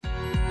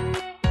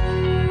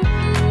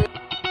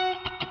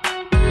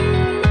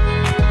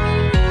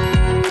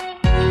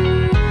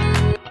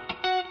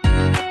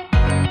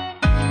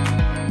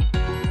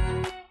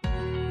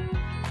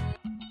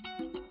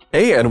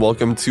Hey, and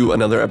welcome to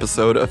another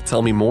episode of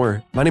Tell Me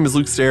More. My name is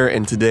Luke Stehr,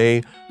 and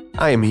today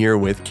I am here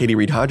with Katy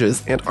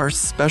Reed-Hodges and our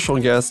special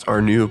guest,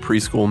 our new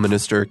preschool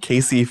minister,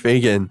 Kasey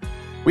Fagan.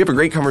 We have a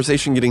great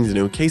conversation getting to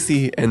know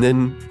Kasey, and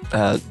then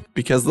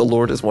because the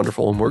Lord is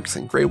wonderful and works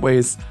in great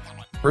ways,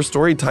 her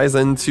story ties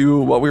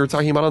into what we were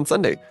talking about on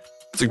Sunday.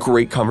 It's a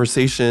great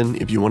conversation.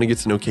 If you want to get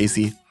to know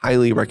Kasey,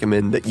 highly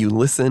recommend that you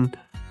listen,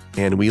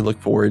 and we look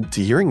forward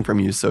to hearing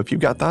from you. So if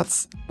you've got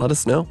thoughts, let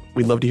us know.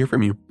 We'd love to hear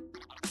from you.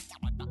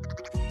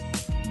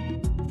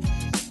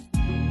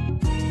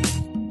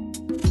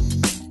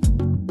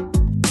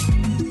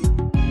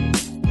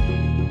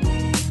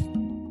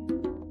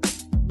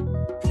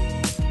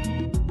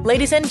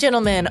 Ladies and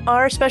gentlemen,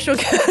 our special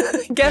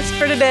guest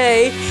for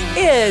today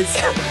is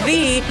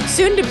the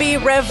soon-to-be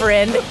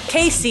Reverend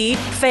Kasey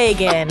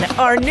Fagan,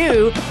 our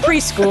new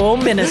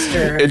preschool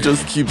minister. It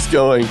just keeps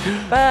going.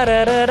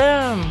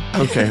 Ba-da-da-dum.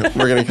 Okay,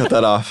 we're going to cut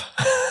that off.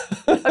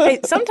 Okay,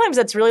 sometimes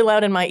that's really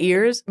loud in my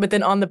ears, but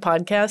then on the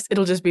podcast,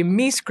 it'll just be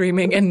me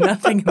screaming and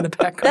nothing in the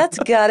background. That's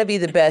got to be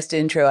the best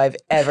intro I've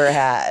ever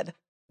had.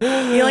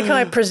 You like how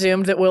I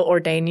presumed that we'll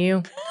ordain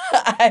you?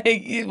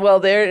 Well,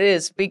 there it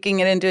is,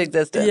 speaking it into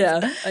existence.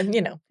 Yeah, and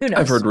who knows?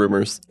 I've heard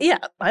rumors. Yeah,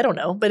 I don't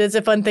know, but it's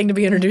a fun thing to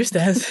be introduced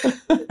as.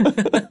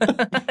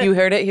 You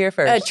heard it here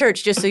first. At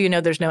church, just so you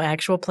know, there's no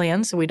actual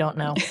plan, so we don't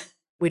know.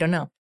 We don't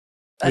know.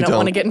 I don't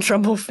want to get in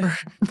trouble for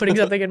putting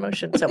something in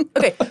motion. So,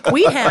 okay,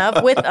 we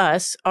have with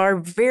us our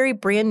very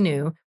brand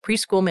new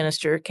preschool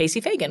minister,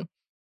 Kasey Fagan.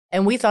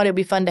 And we thought it'd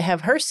be fun to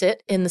have her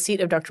sit in the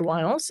seat of Dr.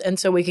 Wiles, and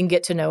so we can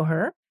get to know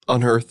her.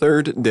 On her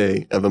third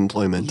day of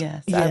employment.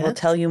 Yes, I will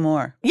tell you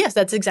more. Yes,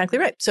 that's exactly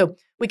right. So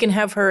we can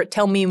have her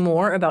tell me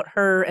more about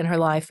her and her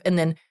life. And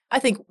then I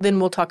think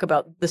then we'll talk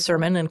about the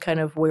sermon and kind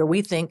of where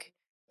we think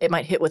it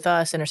might hit with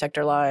us, intersect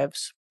our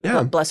lives.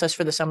 Yeah. Bless us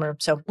for the summer.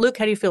 So Luke,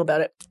 how do you feel about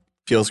it?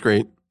 Feels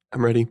great.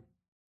 I'm ready.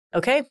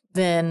 Okay,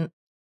 then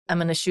I'm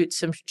going to shoot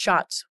some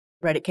shots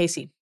right at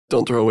Kasey.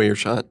 Don't throw away your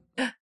shot.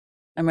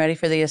 I'm ready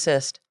for the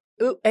assist.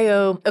 Ooh,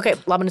 ayo. Okay,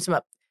 lobbing some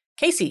up.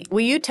 Kasey, will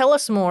you tell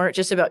us more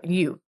just about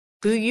you?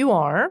 Who you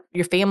are,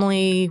 your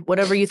family,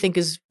 whatever you think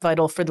is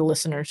vital for the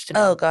listeners to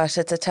know. Oh, gosh,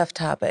 that's a tough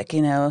topic,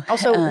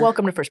 Also,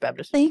 welcome to First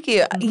Baptist. Thank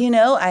you.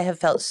 I have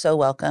felt so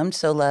welcomed,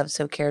 so loved,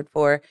 so cared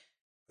for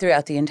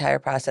throughout the entire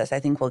process. I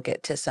think we'll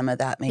get to some of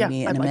that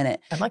maybe in a minute.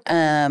 I'd like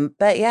that.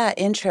 But yeah,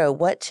 intro,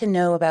 what to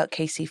know about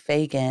Kasey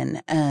Fagan.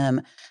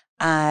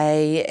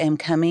 I am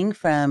coming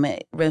from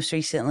most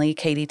recently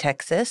Katy,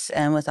 Texas,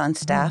 and was on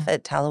staff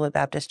at Tallowood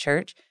Baptist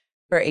Church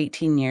for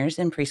 18 years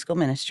in preschool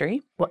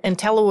ministry. Well, and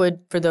Tallowood,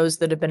 for those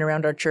that have been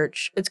around our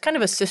church, it's kind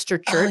of a sister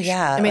church. Oh,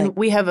 yeah. I mean,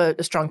 we have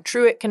a strong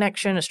Truett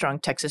connection, a strong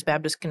Texas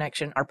Baptist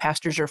connection. Our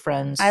pastors are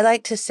friends. I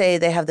like to say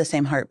they have the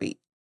same heartbeat.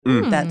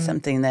 That's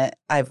something that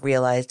I've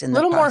realized in the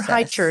process. A little more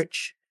high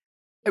church.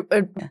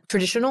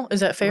 Traditional,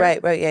 is that fair?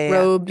 Right, yeah.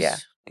 Robes. Yeah.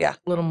 A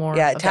little more.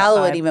 Yeah,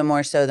 Tallowood even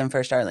more so than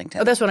First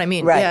Arlington. Oh, that's what I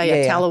mean. Right.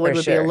 Yeah. Tallowood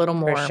would be a little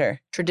more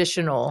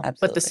traditional,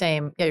 Absolutely. but the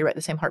same. Yeah, you're right.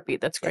 The same heartbeat.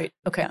 That's great.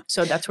 Yeah. Okay.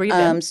 So that's where you've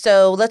been.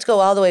 So let's go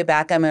all the way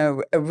back. I'm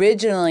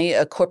originally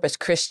a Corpus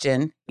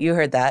Christian. You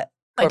heard that.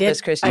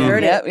 Corpus Christian. I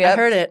heard it. Yep. I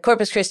heard it.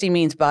 Corpus Christi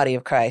means body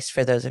of Christ,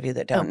 for those of you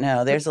that don't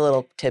know. There's a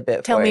little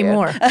tidbit Tell for you. me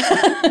more.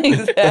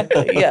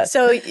 Exactly, yeah.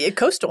 So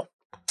coastal.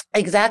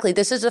 Exactly.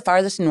 This is the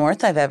farthest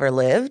north I've ever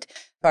lived,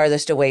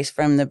 farthest away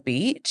from the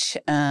beach.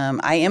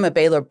 I am a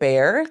Baylor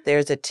Bear.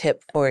 There's a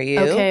tip for you.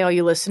 Okay, all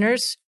you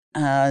listeners,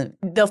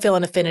 they'll feel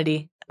an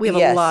affinity. We have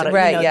a lot of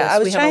right. this. I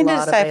was trying to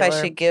decide if I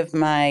Baylor. should give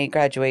my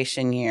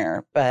graduation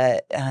year,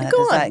 but Go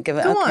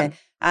on.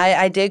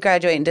 I did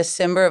graduate in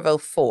December of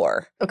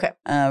 2004. Okay.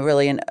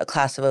 Really in a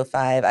class of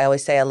 2005. I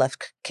always say I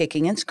left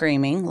kicking and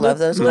screaming. Love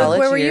those Luke, college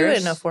where were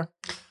years. you in 2004?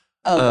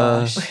 Oh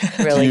gosh,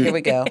 really? Here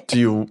we go. Do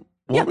you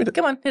want me to?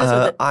 Come on, hit us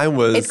with it. I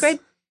was 8th grade.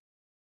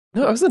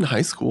 No, I was in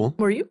high school.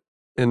 Were you?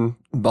 In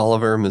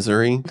Bolivar,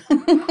 Missouri.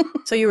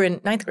 So you were in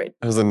 9th grade.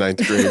 I was in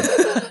 9th grade.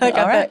 I got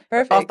All right, that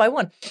perfect. off by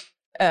one.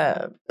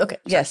 Okay.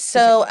 Yes.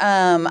 So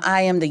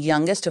I am the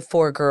youngest of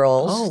 4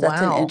 girls. Oh,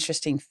 That's wow. an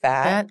interesting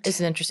fact. That is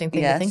an interesting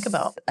thing to think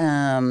about.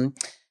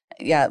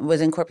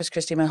 Was in Corpus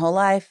Christi my whole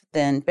life,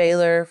 then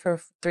Baylor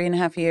for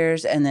 3.5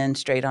 years, and then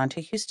straight on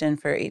to Houston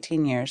for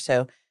 18 years.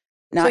 So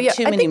not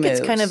too many moves. I think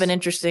it's kind of an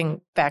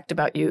interesting fact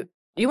about you.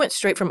 You went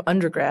straight from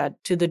undergrad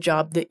to the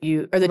job that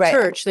you, or the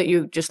church that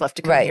you just left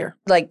to come here.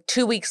 Like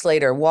 2 weeks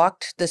later,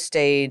 walked the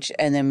stage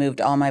and then moved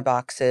all my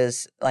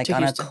boxes like to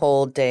on Houston. A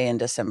cold day in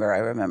December, I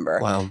remember.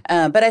 Wow.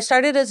 But I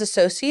started as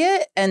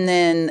associate and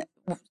then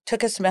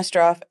took a semester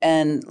off,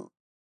 and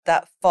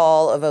that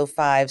fall of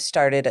 2005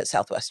 started at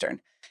Southwestern.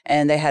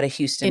 And they had a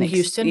Houston. In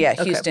Houston? Yeah,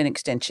 Okay. Houston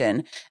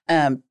extension.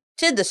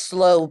 Did the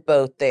slow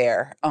boat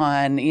there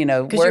on,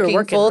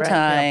 working full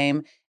time.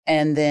 Right?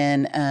 And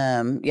then,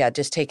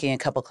 just taking a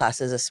couple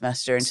classes a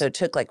semester. And so it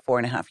took like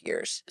 4.5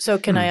 years. So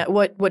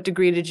what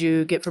degree did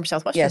you get from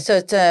Southwestern? Yeah, so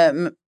it's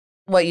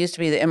what used to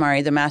be the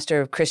MRE, the Master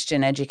of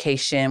Christian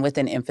Education, with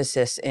an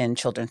emphasis in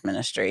children's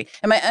ministry.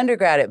 And my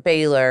undergrad at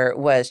Baylor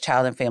was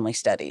Child and Family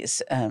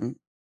Studies.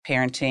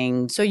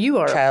 parenting. So you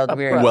are child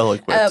rearing. Well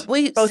equipped.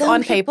 Both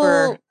on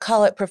paper.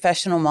 Call it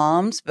professional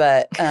moms,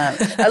 but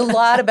a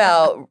lot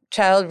about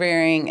child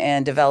rearing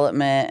and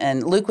development.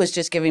 And Luke was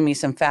just giving me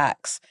some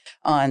facts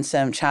on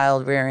some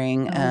child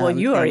rearing.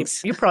 You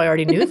probably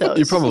already knew those.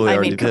 You probably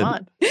already did. Come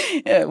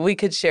on. We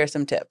could share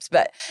some tips,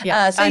 but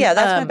that's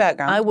my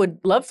background. I would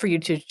love for you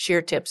to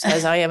share tips,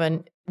 as I am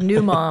a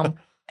new mom.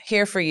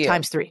 Here for you.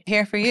 Times 3.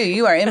 Here for you.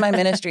 You are in my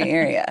ministry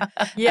area.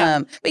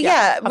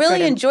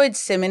 Really enjoyed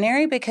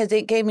seminary because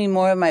it gave me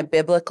more of my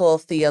biblical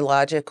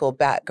theological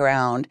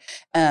background.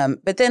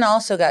 But then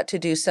also got to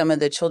do some of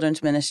the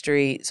children's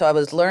ministry. So I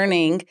was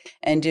learning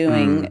and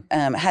doing,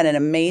 had an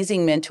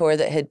amazing mentor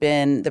that had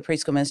been the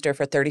preschool minister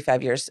for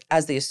 35 years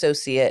as the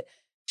associate.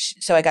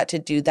 So I got to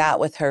do that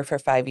with her for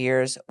 5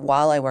 years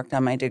while I worked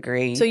on my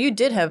degree. So you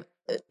did have,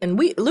 and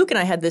Luke and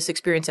I had this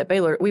experience at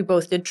Baylor. We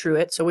both did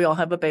Truett, so we all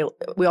have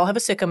a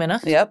Sikkim in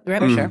us. Yep, right?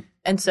 For sure.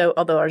 And so,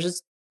 although ours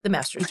is the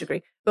master's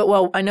degree, but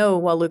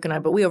Luke and I,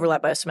 but we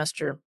overlap by a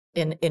semester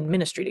in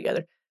ministry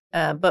together.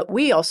 But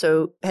we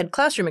also had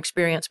classroom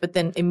experience, but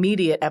then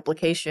immediate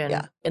application.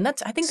 Yeah. And I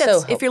think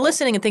that's if you're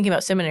listening and thinking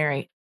about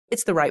seminary,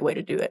 it's the right way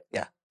to do it.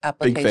 Yeah,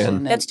 application. Big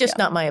fan. That's just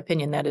not my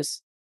opinion.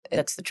 That's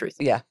the truth.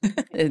 Yeah,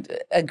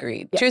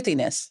 agreed. Yeah.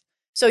 Truthiness.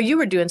 So you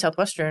were doing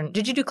Southwestern.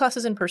 Did you do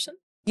classes in person?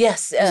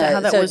 Yes.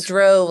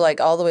 Drove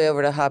all the way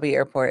over to Hobby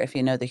Airport, if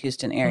you know the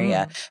Houston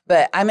area.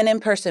 But I'm an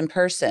in-person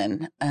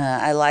person.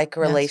 I like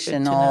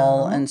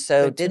relational, and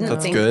so didn't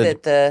think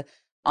that the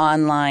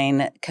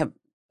online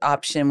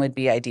option would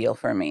be ideal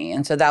for me.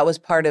 And so that was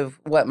part of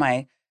what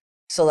my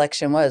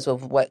selection was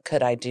of what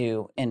could I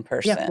do in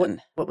person. Yeah,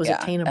 what was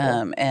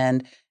attainable.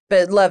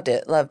 But loved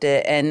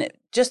it. And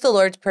just the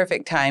Lord's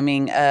perfect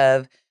timing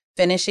of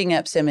finishing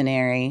up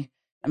seminary,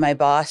 my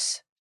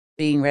boss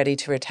being ready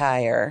to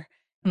retire.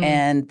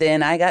 And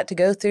then I got to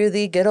go through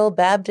the good old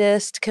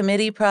Baptist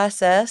committee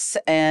process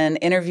and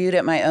interviewed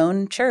at my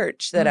own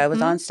church that I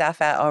was on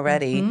staff at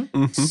already.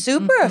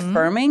 Super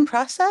affirming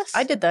process.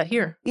 I did that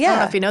here. Yeah. I don't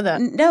know if you know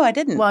that. No, I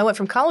didn't. Well, I went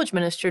from college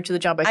minister to the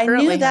job I currently have.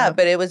 I knew that,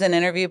 but it was an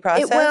interview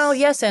process?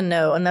 Yes and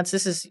no. And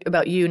this is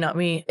about you, not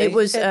me. It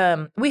was,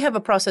 we have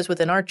a process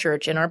within our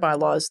church, in our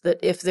bylaws, that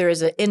if there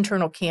is an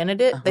internal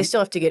candidate, they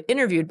still have to get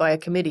interviewed by a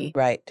committee.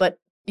 Right. But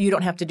you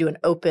don't have to do an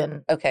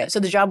open. Okay. So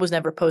the job was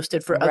never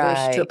posted for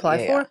others to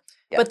apply for.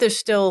 Yeah. But there's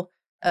still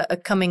a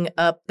coming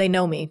up. They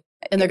know me,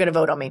 and they're going to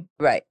vote on me.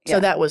 Right. So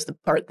that was the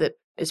part that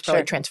is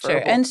probably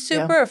transferable. Sure. And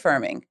super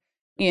affirming,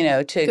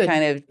 to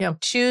kind of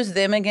choose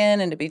them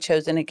again and to be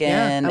chosen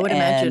again. Yeah, I would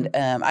imagine.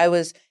 I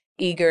was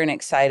eager and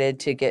excited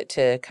to get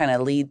to kind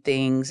of lead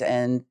things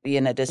and be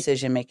in a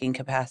decision-making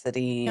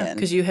capacity. Yeah,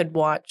 because you had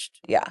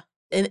watched. Yeah.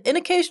 And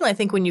occasionally, I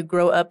think when you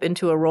grow up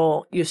into a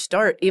role, you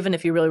start, even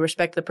if you really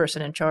respect the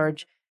person in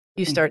charge,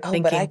 you start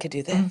thinking, but I could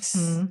do this.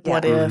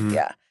 What if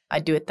I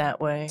do it that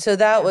way? So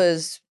that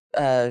was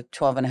 12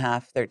 and a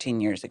half,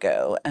 13 years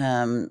ago.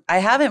 I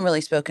haven't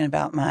really spoken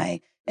about my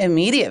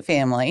immediate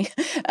family,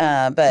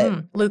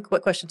 but Luke,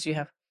 what questions do you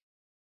have?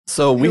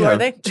 So we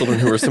have children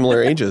who are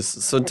similar ages.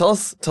 So tell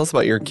us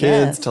about your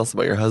kids. Yes. Tell us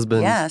about your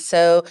husband. Yeah.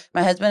 So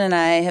my husband and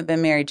I have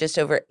been married just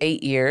over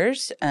 8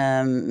 years,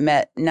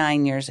 met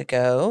 9 years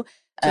ago.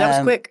 So that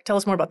was quick. Tell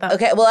us more about that.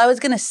 Okay. Well, I was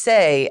going to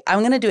say, I'm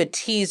going to do a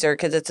teaser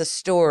because it's a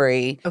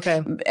story.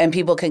 Okay. And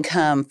people can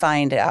come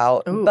find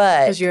out. Ooh,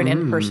 because you're an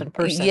in-person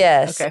person.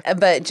 Yes. Okay.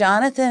 But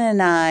Jonathan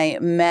and I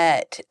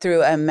met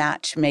through a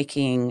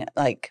matchmaking,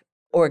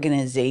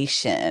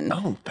 organization.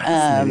 Oh,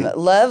 fascinating.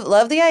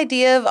 Love the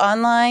idea of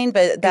online,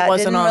 but that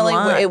didn't really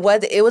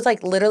work. It was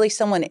like literally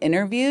somemeone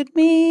interviewed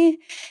me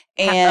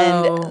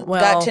and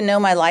got to know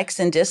my likes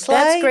and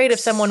dislikes. That's great if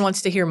someone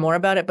wants to hear more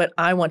about it, but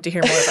I want to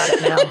hear more about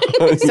it now.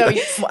 So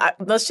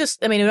let's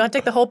just, we don't have to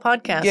take the whole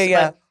podcast.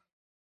 Yeah.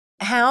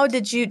 How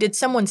did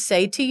someone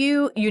say to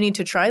you, you need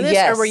to try this?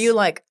 Yes. Or were you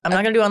like, I'm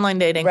not going to do online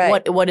dating.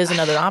 Right. What is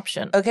another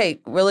option? Okay.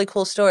 Really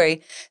cool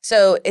story.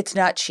 So it's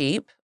not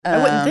cheap. I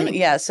wouldn't think.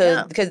 Yeah.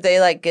 So because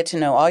they get to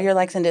know all your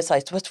likes and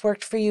dislikes, what's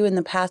worked for you in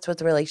the past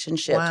with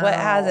relationships, what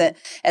hasn't,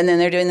 and then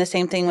they're doing the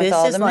same thing with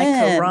all the men. This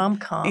is like a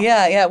rom-com.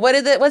 Yeah.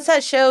 What's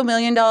that show? $1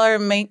 Million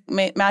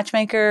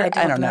Matchmaker?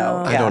 I don't know.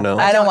 I don't know.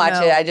 I don't watch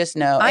it. I just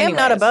know. I am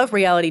not above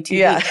reality TV.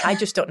 Yeah. I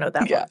just don't know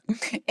that one.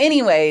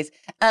 Anyways,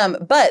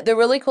 but the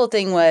really cool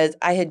thing was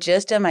I had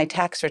just done my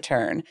tax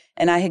return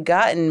and I had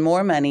gotten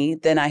more money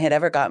than I had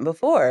ever gotten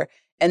before.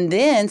 And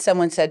then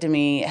someone said to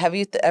me, have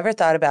you ever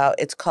thought about,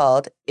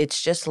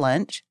 it's Just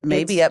Lunch,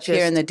 maybe up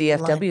here in the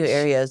DFW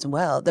area as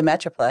well, the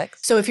Metroplex.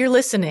 So if you're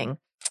listening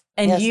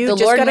and you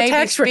just Lord got a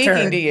tax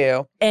return to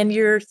you. And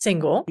you're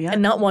single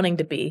and not wanting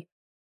to be,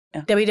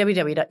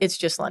 www.itsjustlunch.com. It's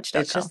Just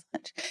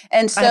Lunch.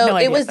 And so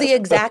it was the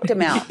exact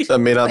amount. That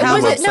may not be the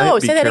website. No,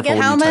 say that again.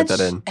 How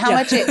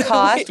much it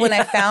cost when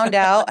I found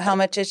out how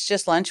much It's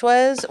Just Lunch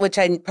was, which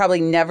I probably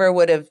never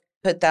would have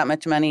put that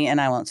much money, and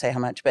I won't say how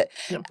much, but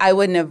I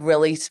wouldn't have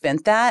really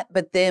spent that.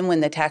 But then when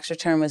the tax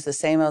return was the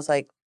same, I was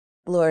like,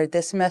 Lord,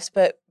 this must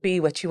but be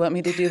what you want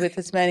me to do with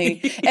this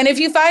money. And if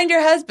you find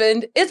your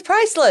husband, it's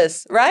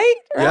priceless, right?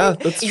 Yeah,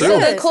 that's true.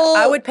 Yes.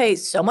 I would pay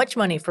so much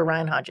money for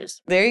Ryan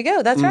Hodges. There you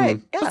go. That's right.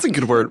 Yeah. That's a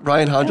good word.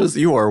 Ryan Hodges,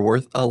 you are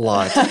worth a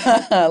lot.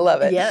 I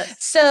love it. Yes.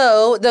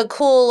 So the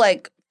cool,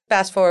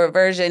 fast forward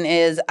version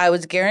is I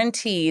was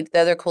guaranteed,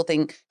 the other cool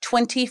thing,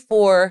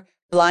 24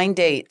 blind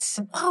dates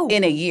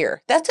in a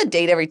year. That's a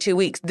date every 2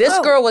 weeks. This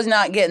girl was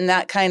not getting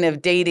that kind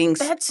of dating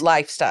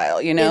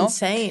lifestyle, you know?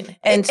 Insane.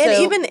 And so,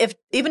 even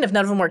if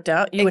none of them worked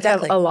out, you would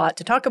have a lot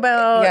to talk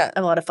about,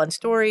 a lot of fun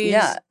stories.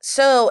 Yeah.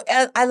 So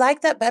I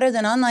like that better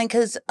than online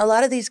because a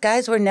lot of these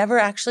guys were never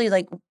actually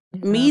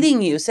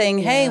meeting you, saying,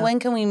 hey, when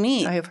can we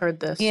meet? I have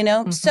heard this. You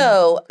know? Mm-hmm.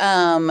 So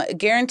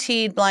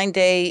guaranteed blind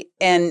date,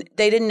 and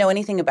they didn't know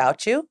anything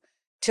about you.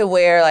 To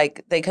where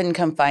they couldn't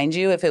come find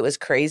you if it was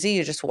crazy.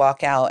 You just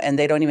walk out and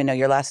they don't even know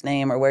your last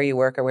name or where you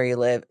work or where you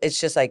live. It's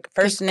just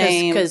first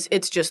name. Because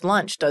It's Just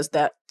Lunch does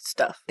that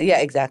stuff. Yeah,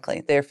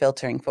 exactly. They're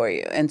filtering for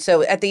you. And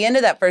so at the end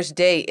of that first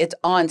date, it's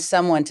on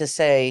someone to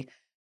say,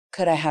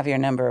 could I have your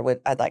number?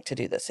 I'd like to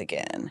do this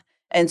again.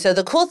 And so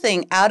the cool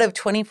thing, out of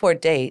 24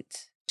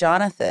 dates,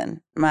 Jonathan,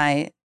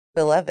 my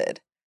beloved,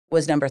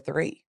 was number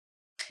 3.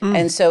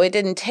 And so it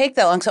didn't take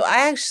that long. So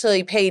I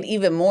actually paid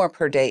even more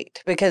per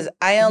date because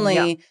I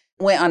only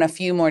went on a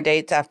few more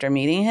dates after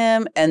meeting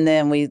him. And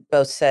then we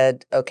both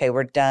said, okay,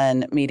 we're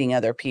done meeting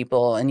other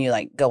people. And you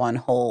go on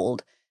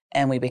hold.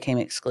 And we became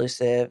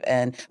exclusive.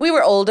 And we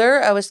were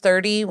older. I was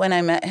 30 when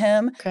I met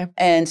him. Okay.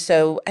 And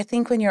so I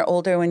think when you're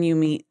older, when you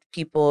meet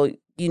people,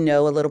 you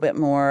know a little bit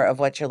more of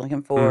what you're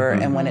looking for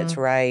and when it's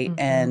right. Mm-hmm.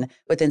 And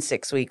within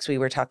 6 weeks, we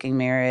were talking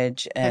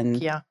marriage.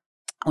 And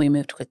we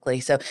moved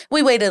quickly. So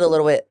we waited a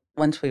little bit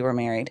once we were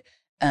married.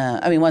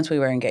 Once we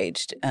were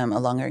engaged, a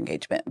longer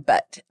engagement.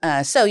 But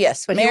so,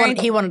 yes. But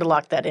married, he wanted to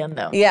lock that in,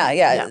 though.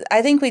 Yeah.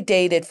 I think we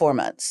dated 4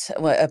 months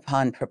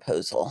upon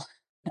proposal.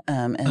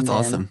 That's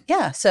awesome.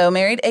 Yeah. So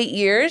married 8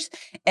 years.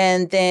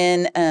 And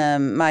then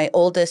my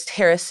oldest,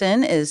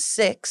 Harrison, is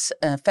 6,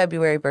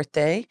 February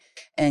birthday,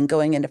 and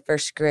going into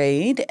first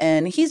grade.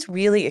 And he's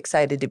really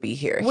excited to be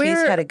here. He's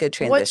had a good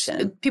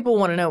transition. People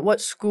want to know,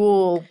 what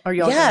school are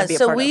y'all going to be a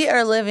part of? So we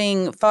are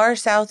living far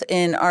south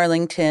in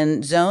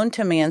Arlington, zoned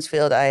to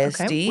Mansfield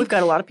ISD. Okay. We've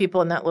got a lot of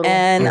people in that little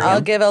And area.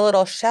 I'll give a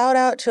little shout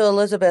out to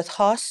Elizabeth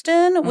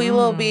Hostin. We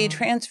will be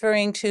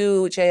transferring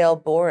to J.L.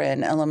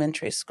 Boren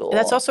Elementary School.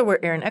 That's also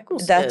where Aaron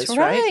Eccles That's is,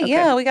 right. Okay.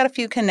 Yeah, we got a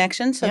few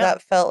connections, so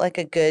that felt like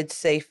a good,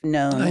 safe,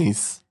 known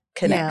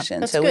connection. Yeah,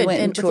 that's so good. we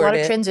went and with toured a lot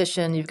of it.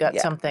 transition, you've got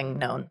something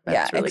known.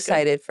 That's really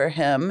excited for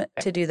him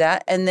to do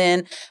that. And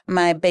then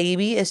my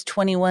baby is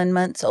 21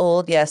 months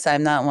old. Yes,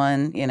 I'm not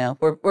one. You know,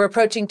 we're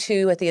approaching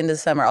 2 at the end of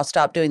the summer. I'll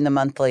stop doing the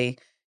monthly.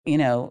 We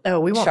won't.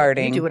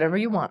 Charting. You do whatever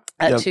you want.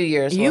 At 2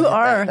 years, you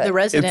are the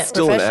resident it's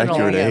still professional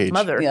an accurate age.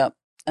 mother. Yep.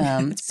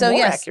 So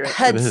yes, accurate.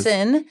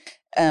 Hudson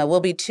will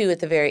be 2 at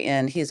the very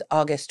end. He's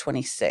August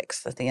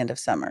 26th at the end of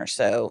summer.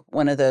 So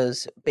one of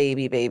those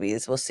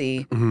babies. We'll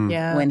see when he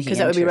enters because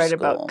that would be right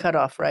school. about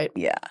cutoff, right?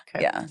 Yeah,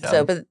 Okay. yeah.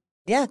 So, but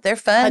they're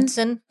fun.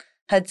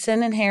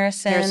 Hudson and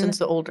Harrison. Harrison's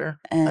the older.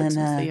 And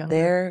Hudson's the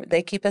younger.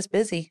 they keep us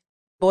busy.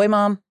 Boy,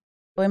 mom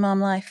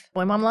life.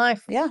 Boy, mom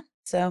life. Yeah.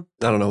 So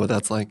I don't know what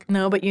that's like.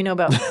 No, but you know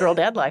about girl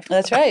dad life.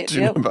 That's right.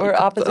 Yep. We're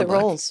opposite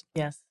roles.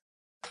 Yes.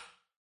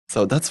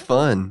 So that's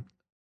fun.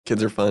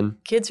 Kids are fun.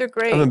 Kids are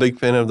great. I'm a big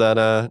fan of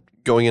that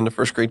going into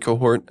first grade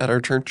cohort at our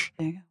church.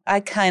 I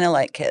kind of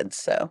like kids,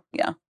 so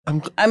yeah.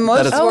 I'm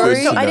most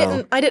worried. So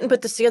I didn't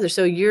put this together.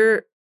 So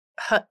your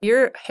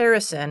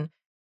Harrison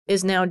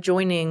is now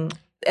joining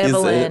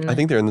Evelyn. I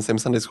think they're in the same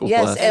Sunday school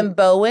Yes, class. and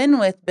Bowen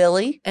with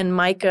Billy. And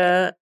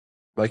Micah.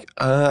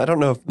 I don't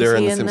know if they're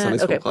in the same Sunday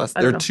school class.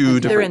 They're 2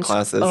 different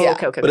classes. Oh,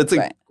 okay. But it's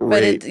a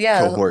great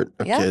cohort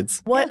of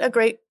kids. What a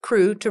great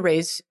crew to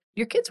raise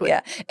your kids with.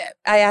 Yeah.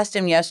 I asked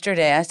him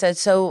yesterday, I said,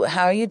 so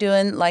how are you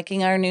doing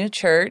liking our new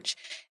church?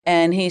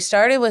 And he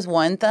started with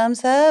 1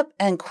 thumbs up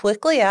and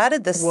quickly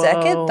added the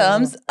second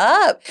thumbs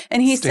up.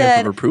 And he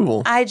Stamp of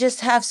approval. I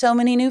just have so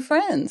many new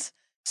friends.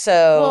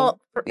 So,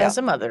 as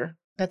a mother,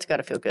 that's got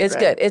to feel good. It's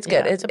right? good. It's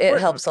good. It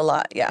helps a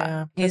lot.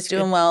 Yeah. He's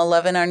doing well,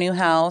 loving our new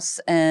house,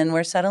 and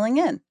we're settling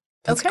in.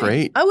 That's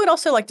great. I would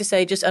also like to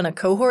say, just on a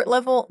cohort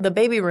level, the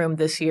baby room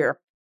this year,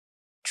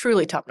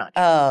 truly top notch.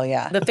 Oh,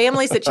 yeah. The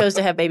families that chose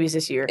to have babies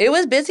this year. It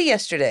was busy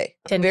yesterday.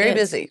 10 Very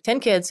kids. busy. 10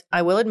 kids.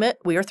 I will admit,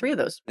 we are 3 of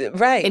those.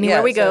 Right.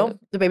 Anywhere we go,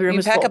 the baby room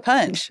is full. You pack a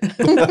punch.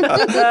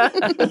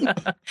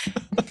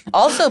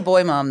 Also,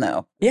 boy mom,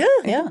 though.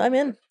 Yeah. I'm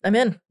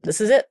in.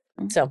 This is it.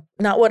 So,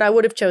 not what I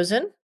would have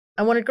chosen.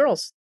 I wanted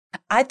girls.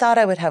 I thought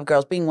I would have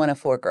girls, being one of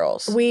 4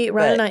 girls.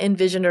 Ryan and I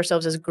envisioned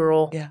ourselves as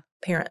girl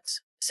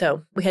parents.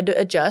 So, we had to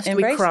adjust.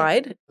 We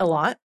cried a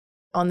lot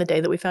on the day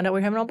that we found out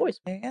we were having all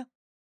boys. There you go.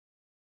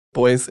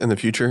 Boys, in the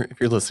future,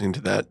 if you're listening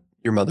to that,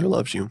 your mother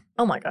loves you.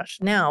 Oh my gosh.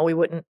 Now we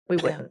wouldn't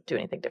do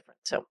anything different.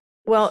 So,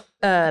 well,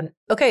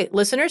 okay,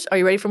 listeners, are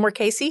you ready for more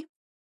Kasey?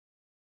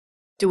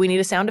 Do we need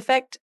a sound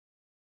effect?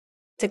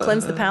 to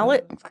cleanse the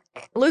palate?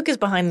 Luke is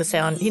behind the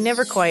sound. He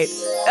never quite.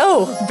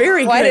 Oh,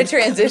 very Quite good. a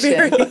transition.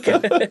 Very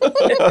good.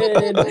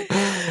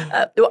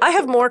 I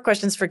have more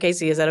questions for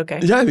Kasey. Is that okay?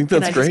 Yeah, I think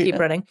that's Can I great. just keep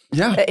running?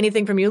 Yeah.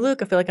 Anything from you,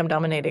 Luke? I feel like I'm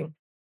dominating.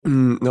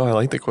 No, I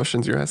like the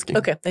questions you're asking.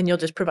 Okay, then you'll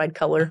just provide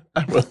color.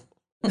 I will.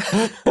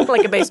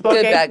 Like a baseball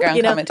Good game.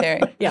 background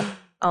commentary. Yeah.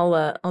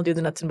 I'll do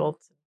the nuts and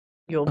bolts.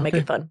 You'll make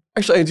it fun.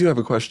 Actually, I do have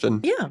a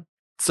question. Yeah.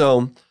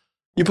 So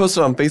you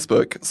posted on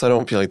Facebook, so I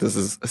don't feel like this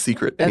is a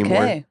secret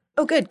anymore. Okay.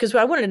 Oh, good, because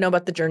I wanted to know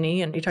about the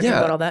journey, and you're talking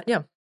about all that.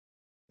 Yeah.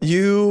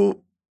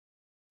 You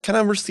kind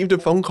of received a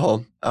phone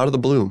call out of the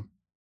blue.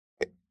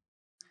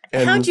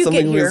 And How'd you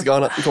something get here? was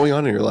going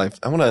on in your life.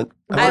 I want to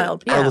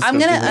Wild. Yeah. I'm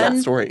gonna that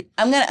story.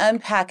 I'm going to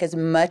unpack as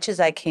much as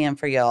I can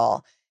for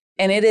y'all.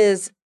 And it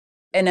is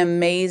an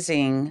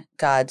amazing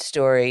God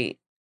story.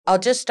 I'll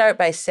just start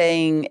by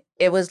saying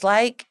it was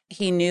like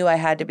he knew I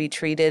had to be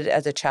treated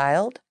as a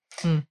child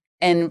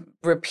and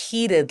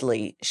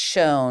repeatedly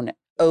shown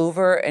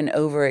over and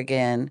over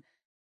again,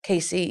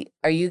 Kasey,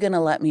 are you going to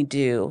let me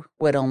do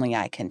what only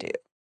I can do?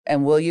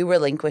 And will you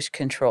relinquish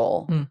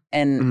control?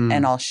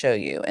 And I'll show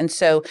you. And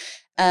so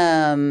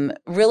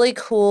really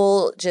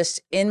cool,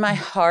 just in my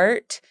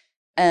heart,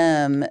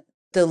 the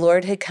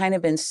Lord had kind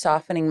of been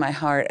softening my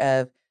heart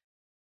of,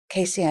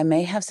 Kasey, I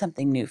may have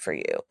something new for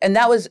you. And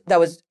that was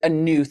a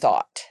new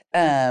thought.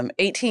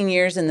 18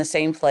 years in the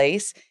same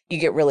place, you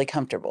get really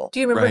comfortable. Do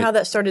you remember how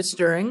that started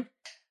stirring?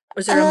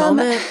 Was there a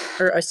moment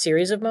or a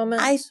series of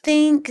moments? I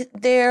think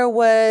there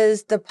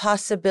was the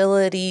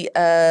possibility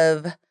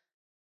of,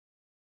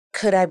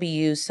 could I be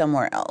used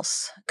somewhere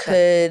else?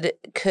 Could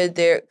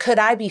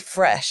I be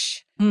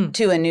fresh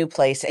to a new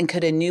place? And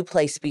could a new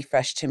place be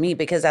fresh to me?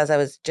 Because as I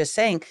was just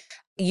saying,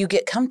 you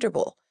get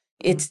comfortable.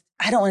 It's,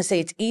 I don't want to say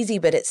it's easy,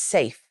 but it's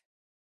safe.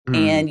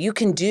 And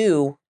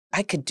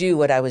I could do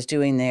what I was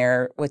doing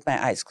there with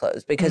my eyes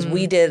closed because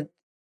we did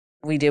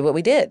what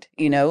we did,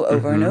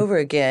 over and over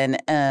again.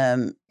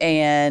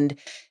 And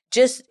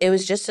it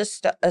was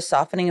just a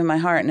softening of my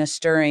heart and a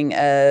stirring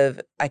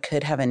of, I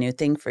could have a new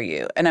thing for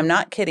you. And I'm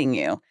not kidding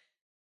you.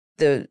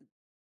 The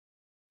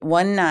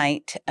one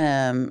night,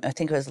 I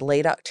think it was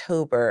late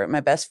October, my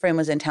best friend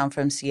was in town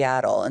from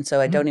Seattle. And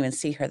so I don't even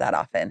see her that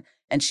often.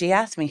 And she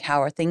asked me,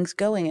 how are things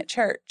going at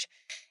church?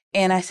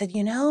 And I said,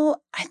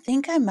 I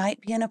think I might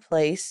be in a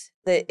place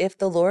that if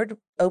the Lord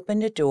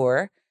opened a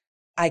door,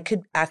 I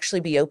could actually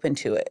be open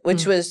to it,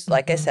 which was,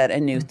 like I said, a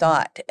new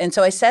thought. And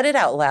so I said it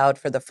out loud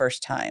for the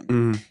first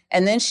time.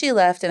 And then she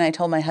left and I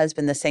told my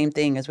husband the same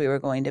thing as we were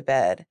going to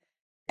bed.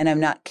 And I'm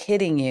not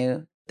kidding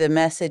you. The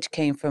message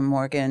came from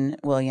Morgan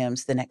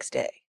Williams the next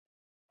day.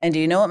 And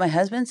do you know what my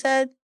husband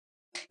said?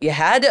 You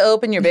had to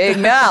open your big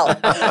mouth.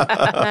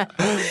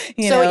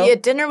 So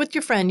at dinner with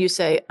your friend, you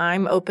say,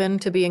 I'm open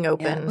to being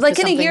open. Like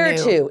in a year or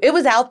two. It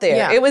was out there.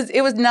 Yeah. It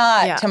was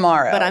not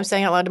tomorrow. But I'm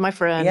saying out loud to my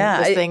friend,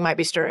 this thing might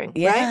be stirring.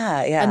 Yeah,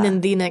 right? yeah. And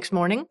then the next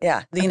morning?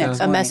 Yeah, the next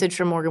morning. A message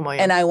from Morgan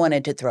Williams. And I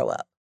wanted to throw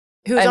up.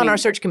 Who's on our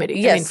search committee?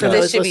 Yes, for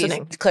those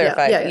listening.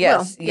 Clarified.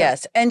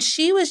 Yes. And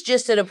she was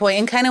just at a point,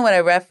 and kind of what I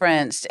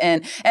referenced.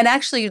 And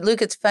actually,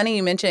 Luke, it's funny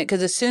you mentioned it,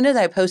 because as soon as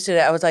I posted it,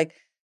 I was like,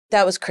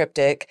 that was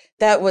cryptic.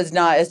 That was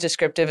not as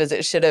descriptive as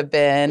it should have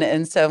been.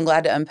 And so I'm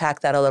glad to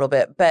unpack that a little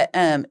bit. But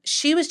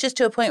she was just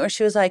to a point where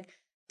she was like,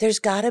 there's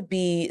got to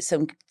be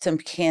some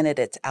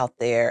candidates out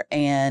there.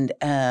 And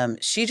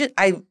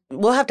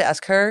we'll have to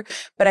ask her.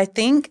 But I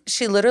think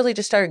she literally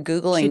just started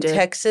Googling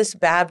Texas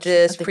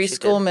Baptist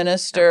Preschool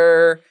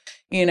Minister,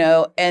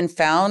 and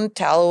found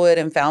Tallowood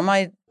and found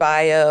my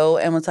bio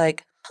and was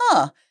like,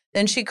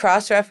 Then she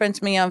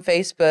cross-referenced me on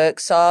Facebook,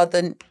 saw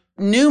the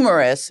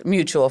numerous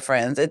mutual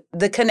friends.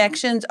 The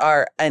connections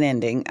are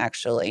unending,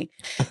 actually.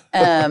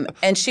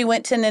 And she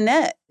went to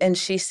Nanette and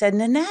she said,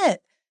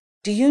 Nanette,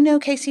 do you know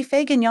Kasey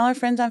Fagan? Y'all are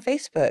friends on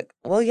Facebook.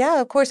 Well,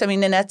 yeah, of course. I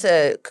mean, Nanette's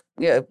a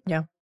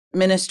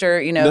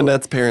minister,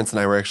 Nanette's parents and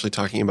I were actually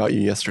talking about you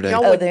yesterday.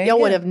 Y'all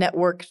would have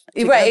networked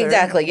together. Right,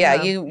 exactly.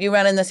 Yeah. You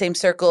run in the same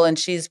circle and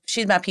she's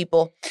my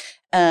people.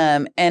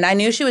 And I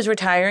knew she was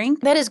retiring.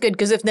 That is good,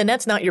 because if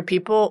Nanette's not your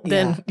people,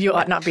 then you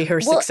ought not be her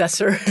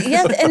successor.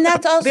 Yes, and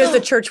that's also because the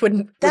church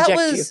wouldn't reject you.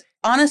 That was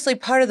honestly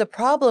part of the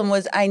problem.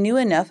 Was I knew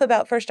enough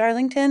about First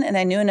Arlington and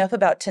I knew enough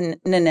about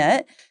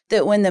Nanette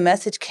that when the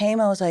message came,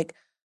 I was like,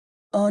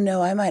 oh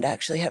no, I might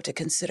actually have to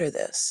consider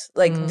this.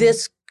 Like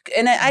this,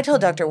 and I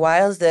told Dr.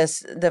 Wiles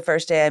this the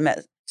first day I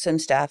met some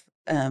staff.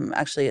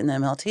 Actually in the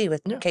MLT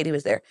with Katy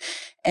was there,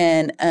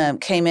 and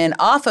came in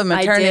off of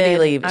maternity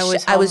leave.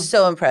 I was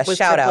so impressed.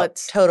 Shout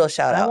triplets. Out, total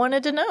shout out. I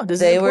wanted to know.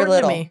 They were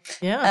little. To me.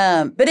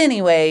 Yeah. But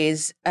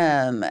anyways,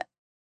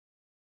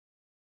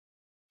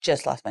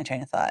 just lost my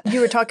train of thought. You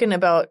were talking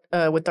about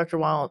with Dr.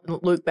 Wiles.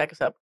 Luke, back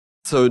us up.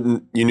 So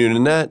you knew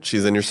Nanette,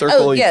 she's in your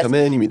circle, you come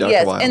in, you meet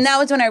Dr. Wiles. And that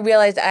was when I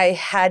realized I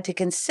had to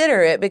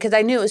consider it because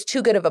I knew it was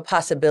too good of a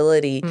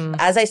possibility.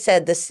 As I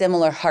said, the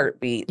similar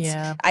heartbeats.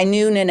 Yeah. I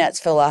knew Nanette's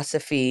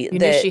philosophy. You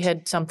knew she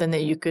had something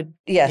that you could.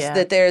 Yes,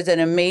 that there's an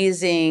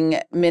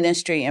amazing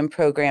ministry and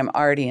program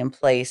already in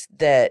place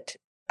that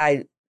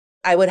I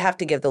I would have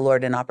to give the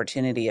Lord an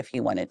opportunity if he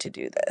wanted to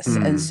do this.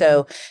 And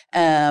so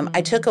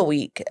I took a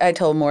week. I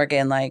told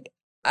Morgan, like,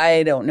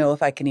 I don't know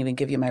if I can even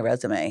give you my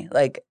resume.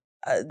 Like,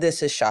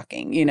 this is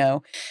shocking, you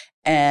know?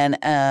 And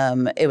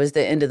it was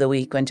the end of the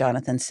week when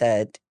Jonathan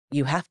said,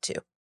 you have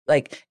to.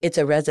 Like, it's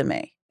a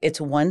resume.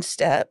 It's one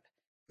step.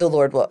 The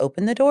Lord will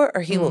open the door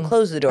or he will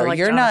close the door. I like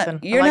You're Jonathan.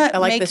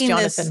 not making making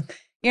this.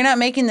 You're not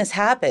making this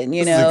happen,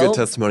 you This know? is a good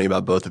testimony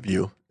about both of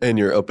you and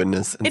your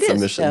openness and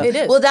submission. So, it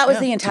is. Well, that was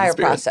the entire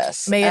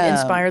process. May it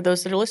inspire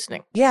those that are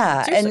listening.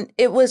 Yeah. Seriously. And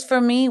it was for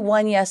me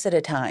one yes at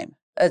a time.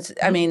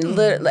 I mean,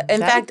 in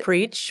fact,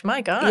 preach.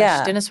 My gosh,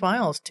 Yeah. Dennis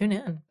Wiles, tune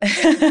in.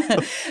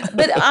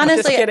 But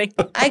honestly, Just kidding.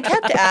 I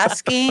kept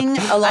asking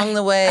along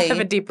the way. I have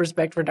a deep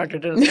respect for Dr.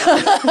 Dennis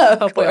Wiles. I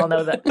hope we all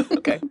know that.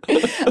 Okay.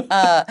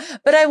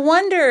 But I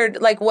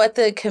wondered, like, what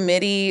the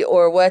committee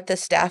or what the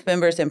staff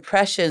members'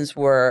 impressions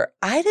were.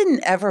 I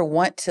didn't ever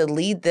want to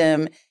lead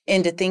them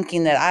into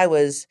thinking that I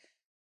was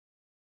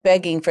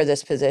begging for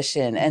this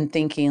position and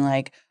thinking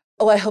like,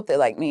 oh, I hope they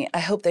like me. I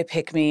hope they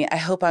pick me. I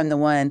hope I'm the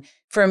one.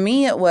 For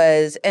me, it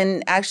was,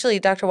 and actually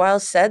Dr.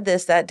 Wiles said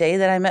this that day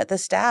that I met the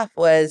staff,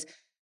 was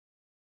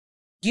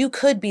you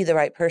could be the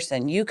right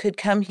person. You could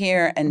come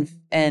here and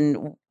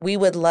we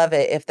would love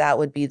it if that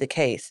would be the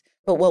case.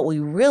 But what we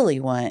really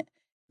want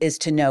is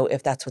to know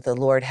if that's what the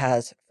Lord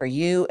has for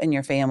you and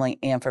your family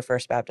and for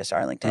First Baptist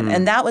Arlington.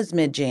 And that was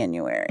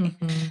mid-January.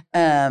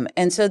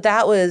 And so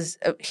that was,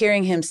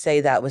 hearing him say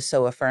that was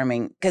so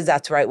affirming, because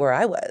that's right where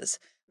I was,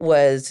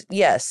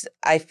 yes,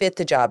 I fit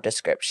the job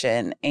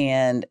description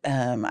and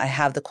I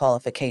have the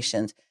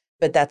qualifications,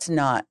 but that's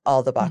not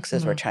all the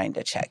boxes we're trying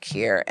to check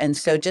here. And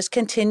so just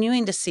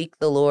continuing to seek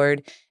the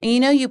Lord. And, you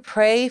know, you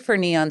pray for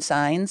neon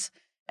signs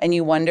and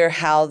you wonder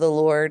how the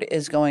Lord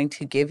is going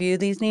to give you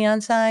these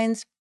neon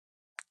signs.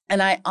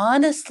 And I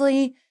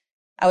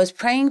was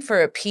praying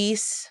for a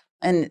peace,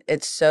 and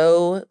it's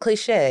so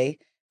cliche,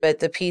 but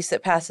the peace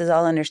that passes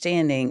all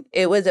understanding.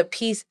 It was a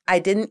peace I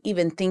didn't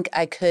even think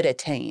I could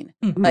attain.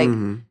 Like,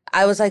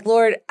 I was like,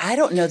 Lord, I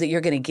don't know that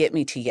you're going to get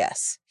me to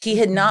yes. He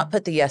had not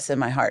put the yes in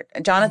my heart.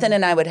 Jonathan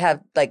and I would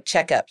have like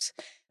checkups.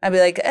 I'd be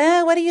like,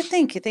 what do you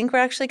think? You think we're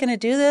actually going to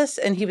do this?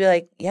 And he'd be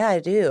like, yeah, I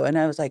do. And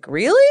I was like,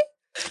 really?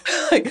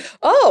 Like,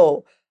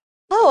 oh,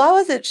 I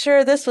wasn't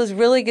sure this was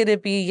really going to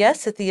be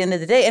yes at the end of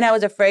the day. And I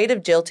was afraid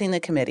of jilting the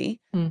committee.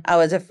 I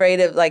was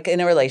afraid of, like,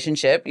 in a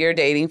relationship, you're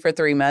dating for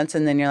 3 months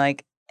and then you're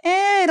like,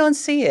 I don't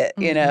see it,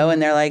 you know?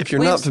 And they're like, if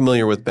you're not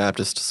familiar with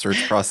Baptist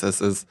search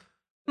processes,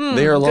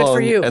 they are good for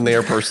long you. and they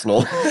are personal.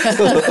 And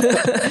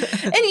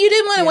you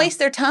didn't want to waste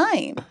their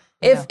time.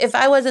 If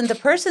I wasn't the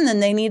person, then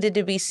they needed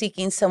to be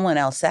seeking someone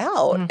else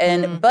out.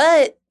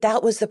 But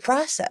that was the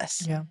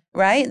process,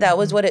 right? That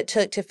was what it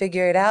took to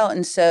figure it out.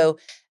 And so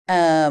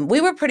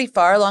we were pretty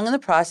far along in the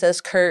process.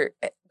 Kurt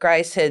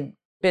Grice had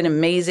been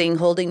amazing,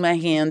 holding my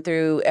hand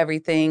through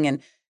everything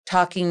and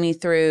talking me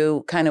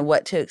through kind of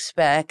what to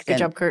expect. Good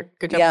job, Kurt.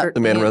 Good job, Kurt. The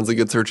man runs a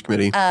good search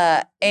committee. He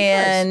got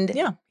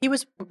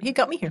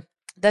me here.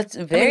 That's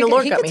very the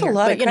Lord good. He got gets me a here,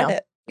 lot but, of you know,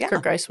 credit.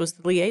 Kurt Grice was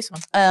the liaison.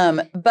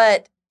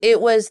 But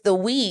it was the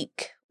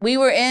week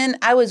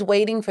I was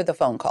waiting for the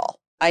phone call.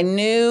 I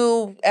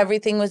knew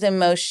everything was in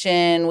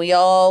motion. We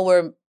all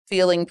were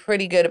feeling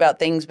pretty good about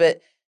things,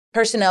 but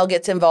personnel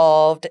gets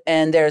involved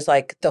and there's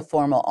like the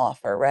formal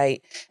offer,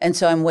 right? And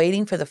so I'm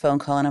waiting for the phone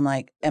call and I'm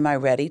like, am I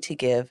ready to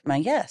give my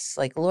yes?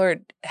 Like,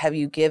 Lord, have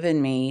you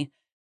given me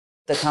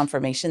the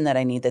confirmation that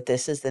I need that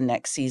this is the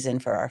next season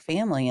for our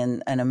family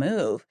and a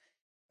move?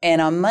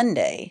 And on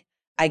Monday,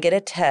 I get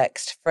a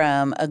text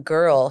from a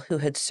girl who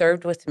had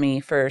served with me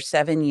for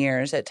 7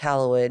 years at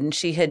Tallowood, and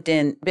she had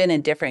been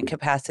in different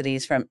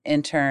capacities from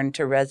intern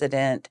to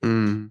resident.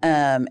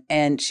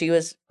 And she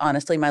was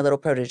honestly my little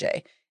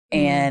protege.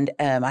 And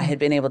I had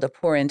been able to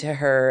pour into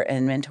her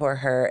and mentor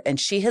her. And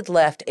she had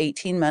left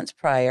 18 months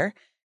prior,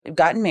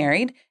 gotten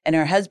married, and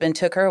her husband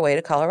took her away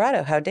to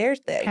Colorado. How dare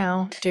they?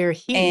 How dare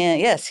he? And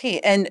yes,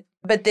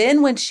 but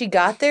then when she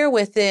got there,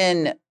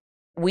 within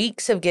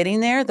weeks of getting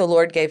there, the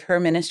Lord gave her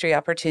ministry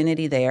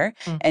opportunity there.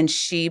 And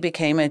she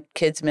became a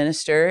kids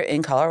minister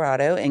in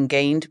Colorado and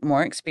gained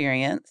more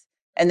experience.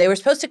 And they were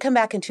supposed to come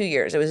back in 2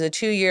 years. It was a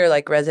 2-year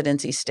like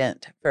residency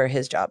stint for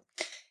his job.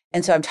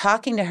 And so I'm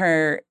talking to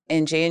her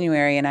in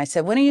January and I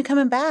said, when are you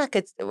coming back?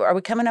 Are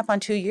we coming up on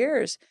 2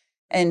 years?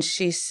 And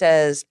she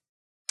says,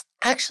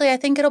 actually, I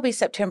think it'll be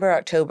September,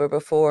 October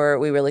before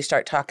we really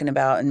start talking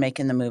about and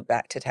making the move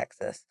back to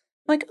Texas.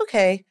 I'm like,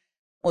 okay.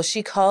 Well,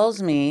 she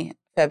calls me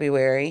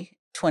February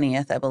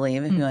 20th, I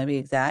believe, if you want to be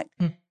exact.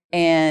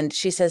 And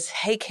she says,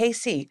 hey,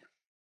 Kasey,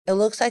 it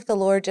looks like the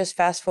Lord just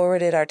fast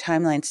forwarded our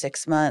timeline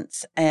 6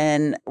 months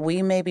and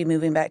we may be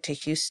moving back to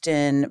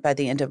Houston by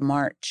the end of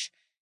March.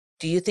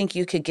 Do you think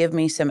you could give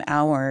me some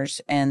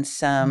hours and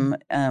some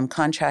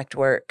contract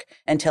work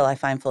until I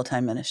find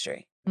full-time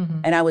ministry?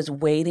 And I was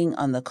waiting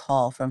on the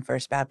call from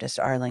First Baptist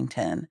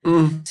Arlington.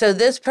 So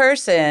this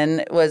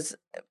person was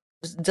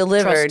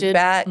delivered trusted.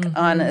 Back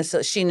on,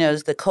 so she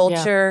knows the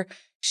culture.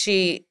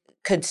 She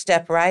could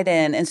step right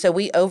in. And so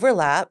we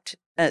overlapped.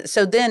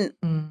 So then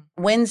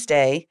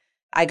Wednesday,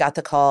 I got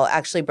the call.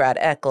 Actually, Brad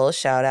Eccles,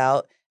 shout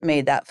out,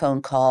 made that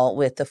phone call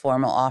with the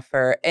formal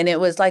offer. And it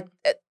was like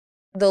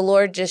the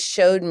Lord just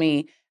showed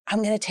me,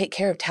 I'm going to take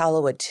care of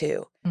Tallowood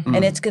too. Mm-hmm.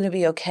 And it's going to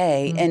be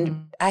okay. Mm-hmm.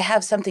 And I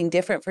have something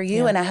different for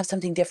you and I have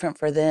something different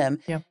for them.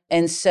 Yeah.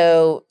 And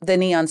so the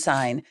neon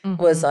sign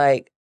Mm-hmm. was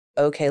like,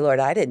 okay, Lord,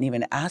 I didn't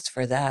even ask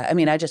for that. I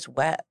mean, I just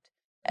wept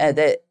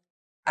that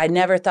I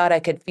never thought I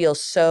could feel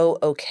so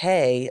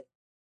okay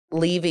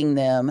leaving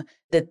them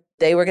that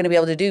they were going to be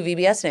able to do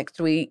VBS next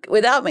week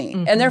without me.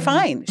 Mm-hmm. And they're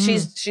fine.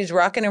 Mm-hmm. She's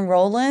rocking and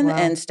rolling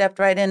and stepped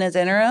right in as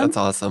interim. That's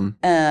awesome.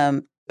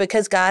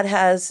 Because God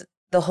has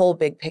the whole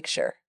big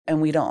picture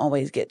and we don't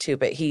always get to,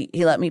 but he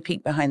let me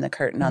peek behind the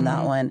curtain on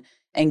that one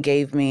and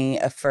gave me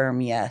a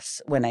firm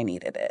yes when I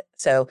needed it.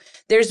 So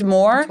there's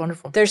more. That's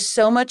wonderful. There's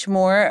so much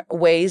more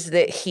ways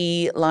that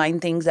he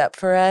lined things up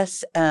for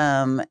us.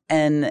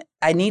 And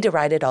I need to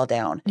write it all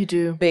down. You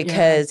do.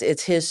 Because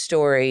it's his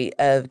story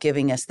of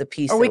giving us the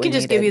peace or that we can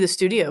just give you the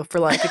studio for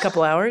like a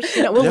couple hours.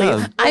 We'll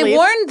leave. I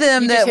warned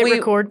them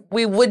that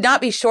we would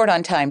not be short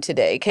on time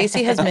today.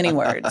 Kasey has many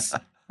words.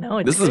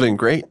 No, this has been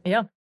great.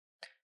 Yeah.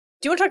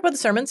 Do you want to talk about the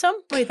sermon some?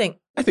 What do you think?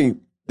 I think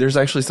there's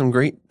actually some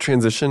great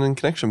transition and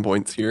connection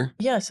points here.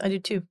 Yes, I do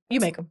too. You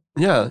make them.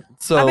 Yeah.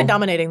 So I've been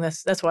dominating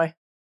this. That's why.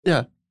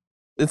 Yeah.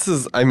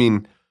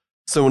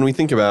 So when we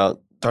think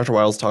about, Dr.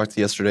 Wiles talked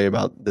yesterday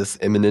about this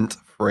imminent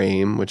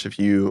frame, which if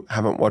you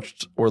haven't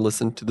watched or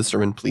listened to the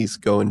sermon, please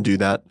go and do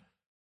that.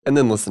 And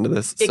then listen to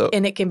this.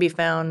 And it can be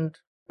found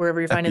wherever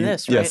you're finding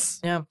this, right?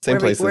 Yes. Yeah. Same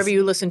places. Wherever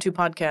you listen to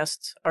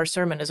podcasts, our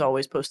sermon is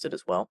always posted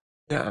as well.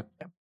 Yeah.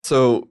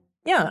 So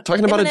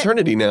talking about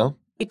eternity now.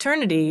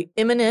 Eternity,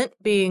 imminent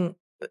being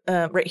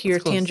right here,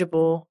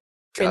 tangible,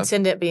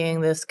 transcendent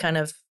being this kind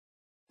of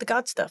the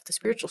God stuff, the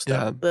spiritual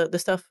stuff, the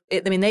stuff.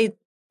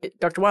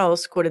 Dr.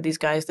 Wiles quoted these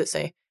guys that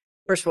say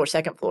first floor,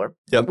 second floor.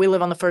 Yep. We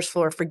live on the first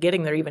floor,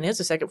 forgetting there even is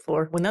a second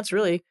floor, when that's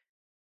really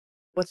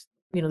what's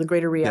the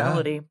greater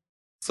reality. Yeah.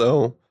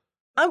 So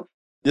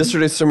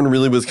yesterday's sermon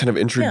really was kind of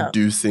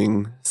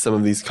introducing some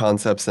of these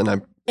concepts, and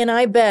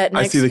I bet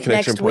I see the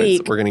connection next points.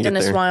 Week, We're going to get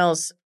Dennis there.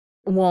 Wiles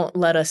won't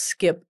let us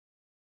skip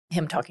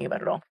him talking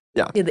about it all.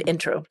 Yeah. The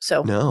intro.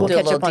 So we'll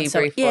catch up on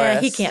some. Yeah,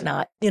 us. he can't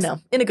not, in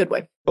a good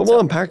way. But we'll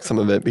unpack some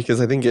of it because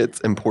I think it's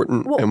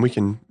important and we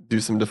can do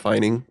some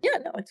defining. Yeah,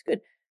 no, it's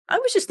good. I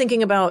was just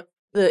thinking about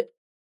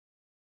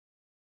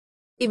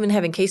even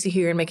having Kasey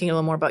here and making a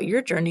little more about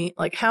your journey.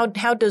 Like how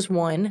does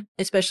one,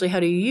 especially how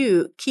do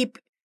you keep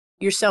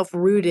yourself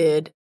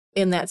rooted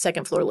in that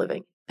second floor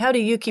living? How do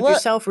you keep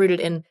yourself rooted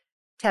in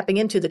tapping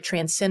into the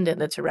transcendent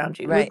that's around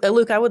you? Right.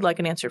 Luke, I would like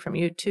an answer from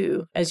you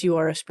too, as you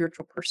are a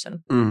spiritual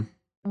person. Mm.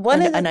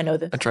 And I know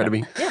this. I try to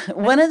be. Yeah.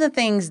 One of the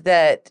things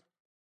that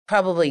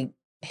probably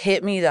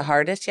hit me the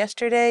hardest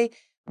yesterday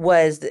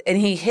was, and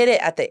he hit it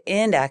at the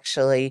end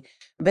actually,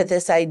 but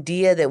this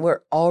idea that we're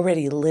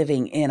already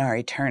living in our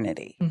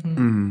eternity. Mm-hmm.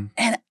 Mm.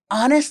 And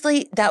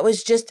honestly, that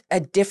was just a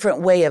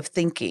different way of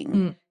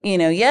thinking.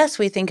 Mm. Yes,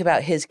 we think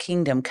about his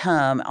kingdom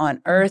come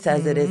on earth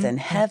as it is in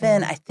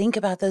heaven. I think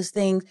about those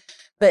things,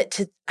 but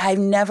I've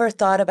never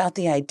thought about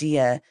the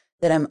idea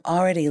that I'm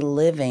already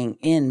living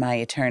in my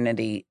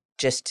eternity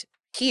just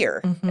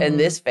here in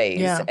this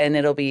phase. Yeah. And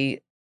it'll be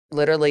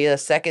literally a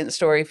second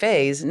story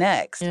phase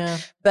next. Yeah.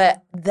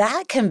 But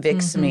that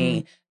convicts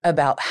me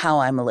about how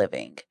I'm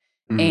living.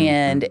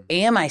 And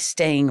am I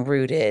staying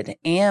rooted?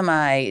 Am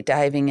I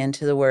diving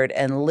into the word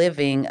and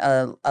living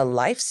a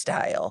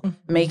lifestyle,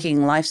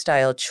 making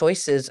lifestyle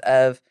choices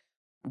of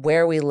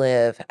where we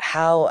live,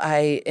 how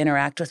I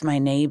interact with my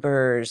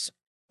neighbors,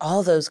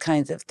 all those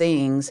kinds of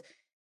things?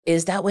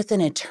 Is that with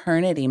an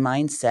eternity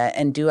mindset?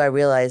 And do I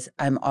realize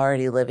I'm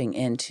already living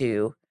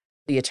into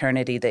the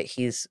eternity that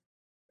he's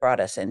brought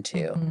us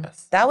into?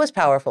 Yes. That was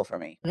powerful for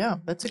me. Yeah,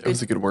 That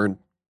was a good word.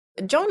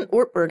 John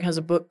Ortberg has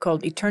a book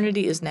called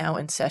Eternity is Now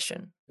in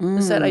Session.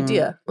 It's that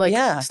idea.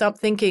 Like, stop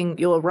thinking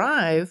you'll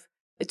arrive.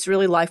 It's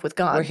really life with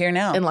God. We're here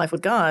now. And life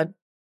with God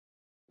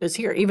is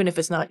here. Even if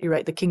it's not, you're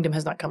right, the kingdom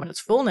has not come in its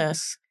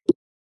fullness.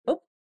 Oh,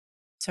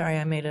 sorry,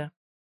 I made an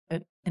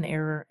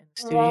error in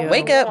the studio.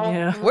 Wake up.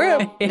 Yeah.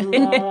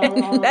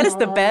 That is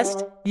the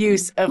best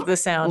use of the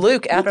sound.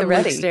 Luke, at the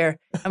ready. Luke Stehr.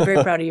 I'm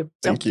very proud of you.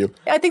 Thank you.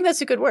 I think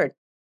that's a good word.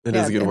 It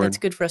is a good word. It's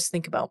good for us to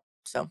think about.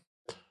 So,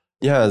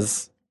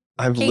 yes.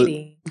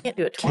 Katie, can't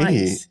do it twice.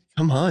 Katie,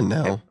 come on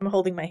now. I'm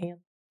holding my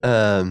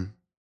hand.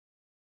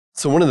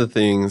 So one of the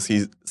things,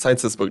 he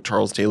cites this book,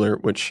 Charles Taylor,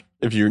 which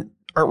if you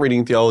aren't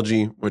reading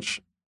theology,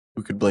 which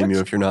who could blame you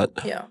if you're not?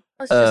 Yeah.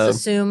 Let's just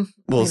assume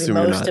assume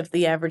you're most not. of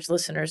the average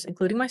listeners,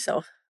 including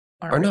myself,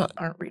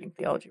 aren't reading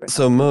theology right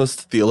So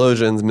most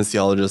theologians,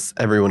 missiologists,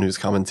 everyone who's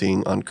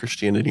commenting on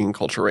Christianity and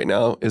culture right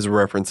now is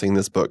referencing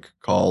this book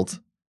called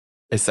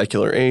A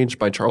Secular Age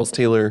by Charles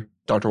Taylor.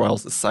 Dr.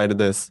 Wiles has cited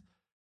this.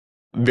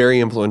 Very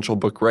influential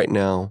book right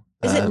now.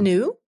 Is it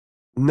new?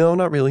 No,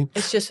 not really.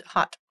 It's just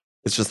hot.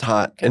 It's just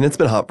hot. And it's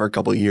been hot for a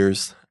couple of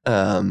years.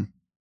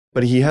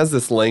 But he has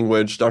this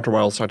language. Dr.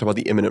 Wiles talked about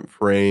the imminent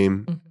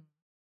frame. Mm-hmm.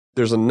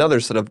 There's another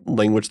set of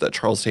language that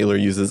Charles Taylor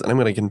uses. And I'm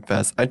going to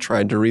confess, I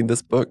tried to read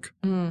this book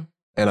and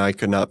I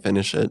could not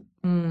finish it.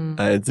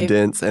 It's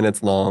dense and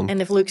it's long.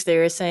 And if Luke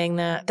Stehr is saying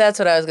that. That's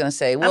what I was going to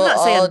say. We'll I'm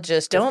not saying all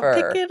just don't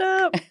defer. pick it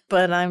up,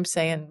 but I'm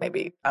saying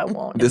maybe I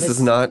won't. This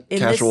is not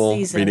casual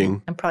season,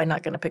 reading. I'm probably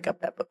not going to pick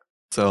up that book.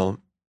 So,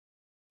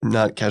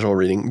 not casual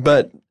reading.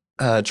 But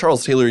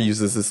Charles Taylor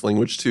uses this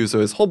language too. So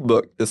his whole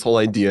book, this whole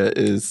idea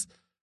is,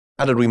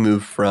 how did we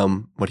move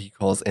from what he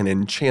calls an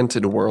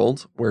enchanted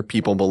world where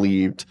people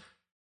believed,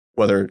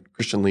 whether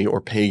Christianly or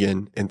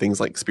pagan, in things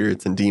like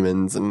spirits and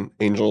demons and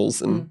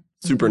angels and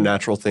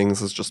supernatural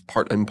things as just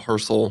part and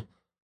parcel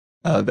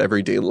of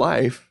everyday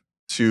life,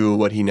 to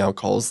what he now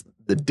calls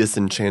the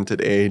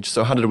disenchanted age.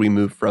 So how did we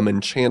move from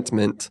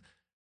enchantment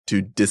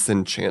to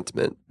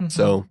disenchantment?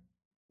 So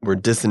we're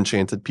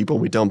disenchanted people.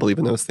 We don't believe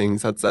in those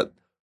things. That's that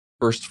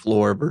first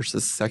floor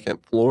versus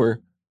second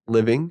floor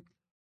living.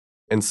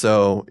 And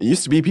so it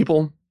used to be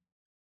people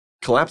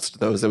collapsed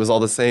those. It was all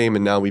the same,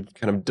 and now we've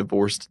kind of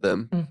divorced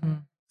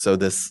them. So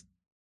this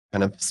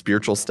kind of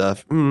spiritual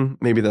stuff,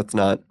 maybe that's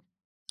not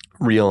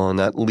real, and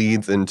that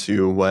leads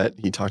into what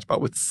he talked about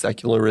with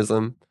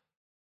secularism.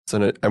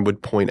 So I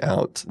would point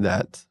out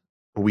that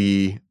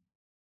we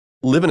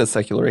live in a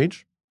secular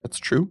age. That's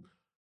true.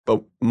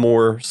 But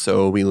more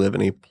so, we live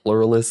in a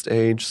pluralist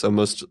age. So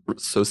most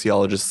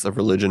sociologists of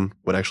religion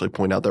would actually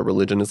point out that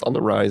religion is on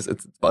the rise.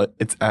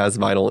 It's as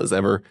vital as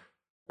ever.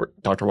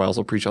 Dr. Wiles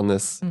will preach on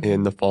this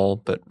in the fall,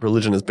 but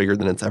religion is bigger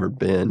than it's ever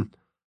been.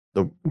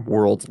 The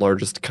world's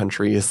largest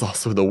country is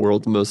also the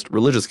world's most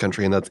religious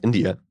country, and that's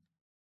India.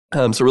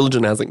 So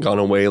religion hasn't gone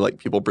away like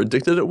people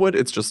predicted it would.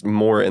 It's just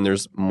more, and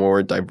there's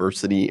more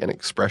diversity and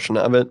expression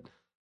of it.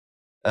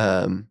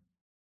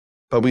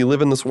 But we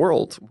live in this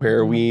world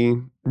where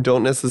we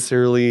don't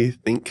necessarily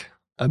think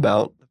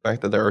about the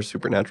fact that there are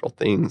supernatural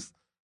things.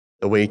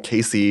 The way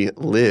Kasey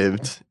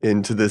lived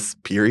into this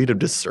period of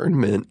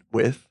discernment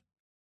with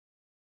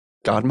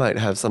God might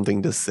have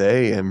something to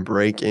say and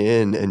break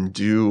in and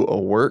do a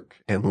work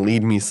and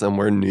lead me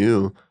somewhere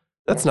new.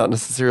 That's not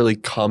necessarily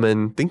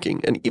common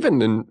thinking. And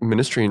even in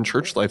ministry and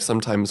church life,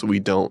 sometimes we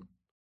don't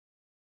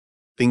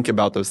think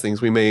about those things.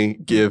 We may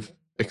give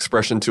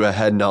expression to a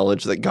head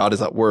knowledge that God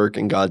is at work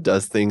and God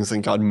does things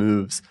and God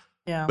moves.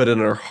 Yeah. But in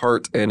our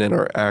heart and in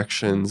our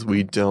actions,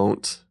 we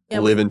don't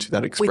live into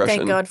that expression. We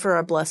thank God for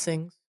our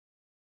blessings.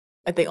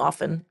 I think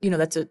often,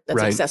 that's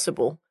right.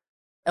 Accessible.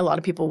 A lot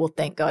of people will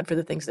thank God for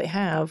the things they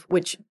have,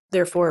 which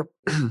therefore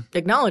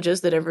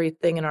acknowledges that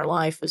everything in our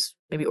life is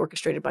maybe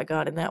orchestrated by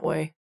God in that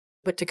way.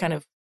 But to kind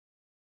of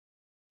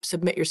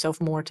submit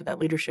yourself more to that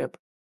leadership,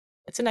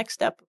 it's a next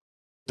step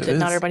that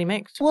not everybody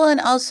makes. Well,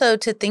 and also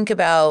to think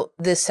about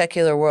this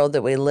secular world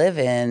that we live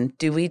in,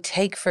 do we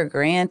take for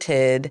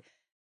granted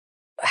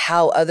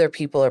how other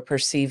people are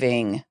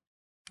perceiving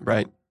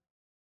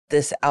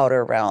this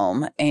outer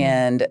realm?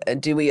 And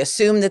do we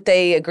assume that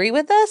they agree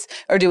with us,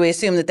 or do we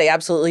assume that they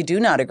absolutely do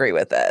not agree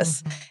with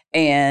us?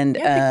 And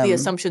I think the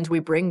assumptions we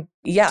bring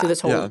to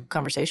this whole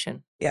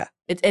conversation.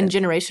 And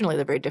generationally,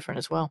 they're very different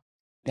as well.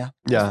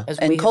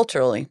 And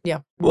culturally.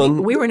 Well,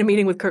 we were in a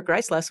meeting with Kirk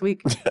Grice last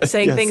week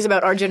saying things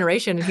about our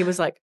generation, and he was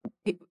like,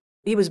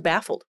 he was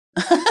baffled.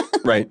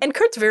 Right. And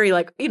Kurt's very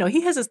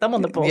he has his thumb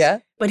on the pulse,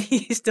 but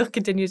he still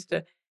continues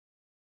to.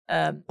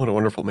 What a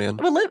wonderful man.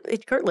 Well,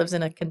 Kurt lives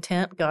in a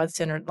content,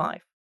 God-centered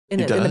life in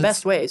the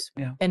best ways.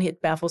 Yeah. And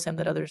it baffles him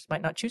that others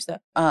might not choose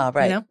that.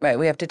 Right. Right.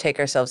 We have to take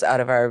ourselves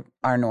out of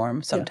our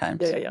norm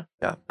sometimes.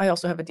 Yeah. I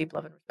also have a deep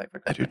love and respect for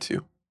Kurt. I do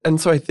too.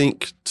 And so I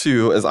think,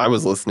 too, as I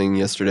was listening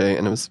yesterday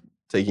and I was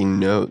taking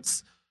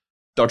notes,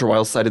 Dr.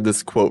 Wiles cited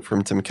this quote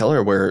from Tim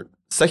Keller where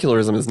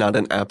secularism is not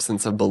an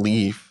absence of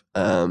belief.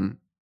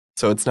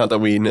 So it's not that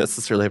we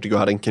necessarily have to go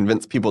out and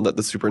convince people that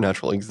the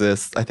supernatural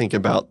exists. I think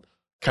about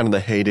kind of the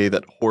heyday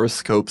that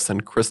horoscopes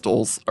and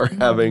crystals are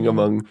having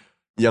among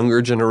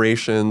younger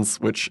generations,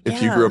 which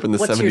if you grew up in the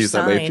 70s,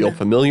 that may feel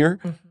familiar.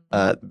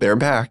 They're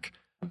back.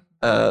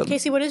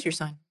 Kasey, what is your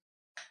sign?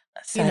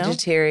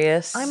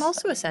 Sagittarius. I'm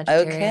also a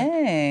Sagittarius.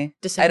 Okay.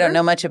 December? I don't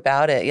know much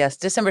about it. Yes,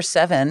 December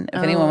 7,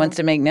 if anyone wants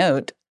to make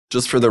note.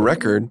 Just for the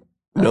record,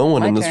 no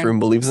one in this room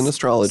believes in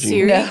astrology.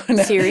 Siri,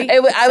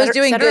 I was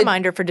doing set good. a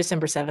reminder for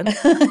December 7th.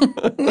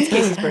 It's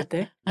Kasey's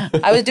birthday.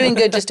 I was doing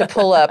good just to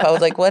pull up. I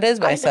was like, what is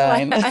my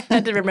sign? I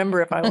had to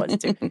remember if I was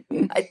to.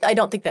 I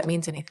don't think that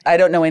means anything. I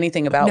don't know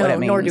anything about what it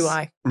means. Nor do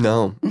I.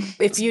 No.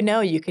 If you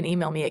know, you can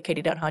email me at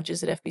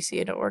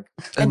katy.hodges@fbca.org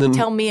and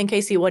tell me and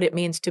Kasey what it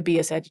means to be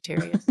a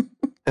Sagittarius.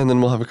 And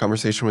then we'll have a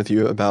conversation with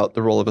you about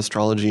the role of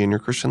astrology in your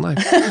Christian life.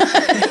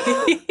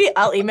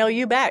 I'll email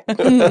you back.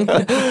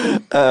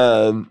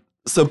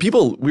 So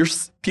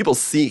people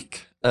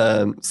seek.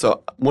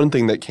 So one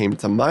thing that came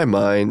to my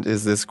mind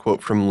is this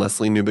quote from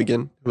Leslie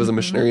Newbigin, who was a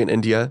missionary in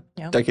India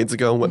decades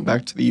ago, went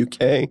back to the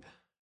UK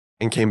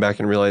and came back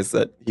and realized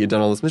that he had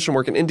done all this mission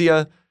work in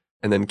India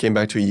and then came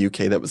back to a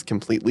UK that was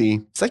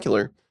completely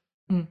secular.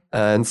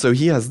 And so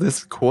he has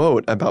this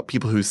quote about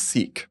people who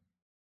seek,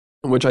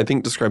 which I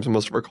think describes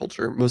most of our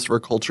culture. Most of our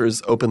culture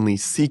is openly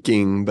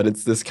seeking, but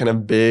it's this kind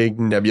of big,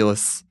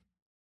 nebulous,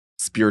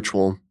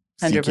 spiritual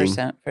seeking.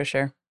 100%, for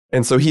sure.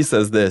 And so he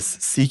says this: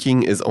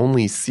 seeking is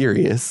only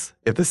serious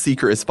if the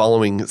seeker is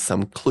following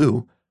some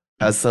clue,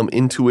 has some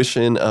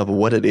intuition of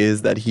what it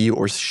is that he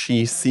or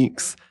she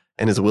seeks,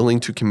 and is willing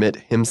to commit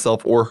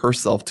himself or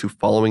herself to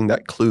following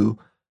that clue,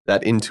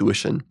 that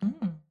intuition.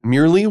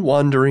 Merely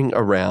wandering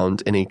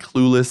around in a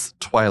clueless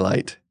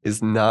twilight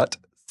is not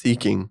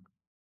seeking.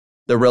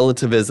 The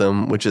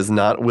relativism, which is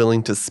not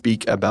willing to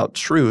speak about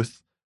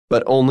truth,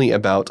 but only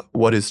about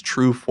what is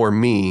true for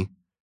me,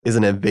 is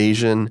an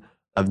evasion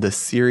of the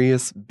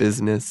serious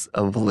business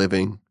of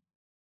living.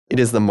 It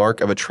is the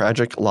mark of a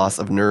tragic loss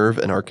of nerve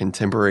in our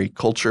contemporary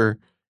culture.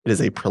 It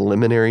is a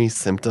preliminary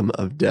symptom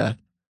of death.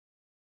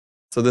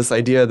 So this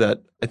idea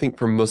that I think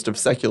for most of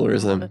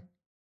secularism,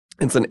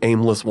 it's an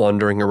aimless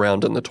wandering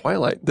around in the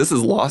twilight. This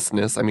is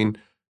lostness. I mean,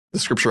 the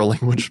scriptural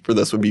language for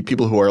this would be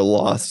people who are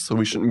lost, so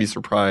we shouldn't be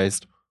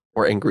surprised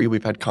or angry.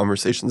 We've had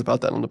conversations about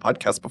that on the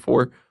podcast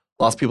before.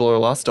 Lost people are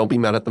lost. Don't be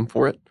mad at them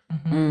for it.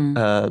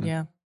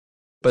 Yeah.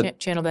 But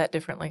channel that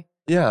differently.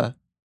 Yeah.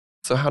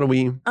 So how do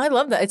we? I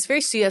love that. It's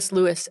very C.S.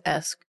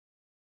 Lewis-esque.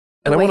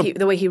 And the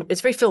way he, it's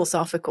very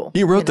philosophical.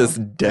 He wrote this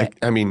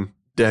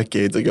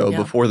decades ago,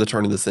 before the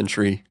turn of the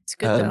century. It's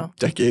good though.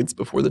 Decades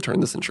before the turn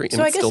of the century, and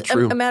so it's still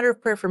true. A matter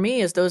of prayer for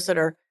me is those that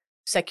are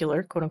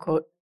secular, quote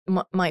unquote,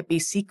 might be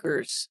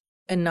seekers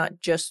and not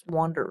just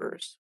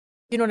wanderers.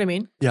 You know what I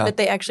mean? Yeah. That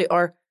they actually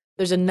are.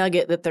 There's a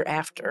nugget that they're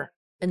after,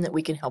 and that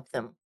we can help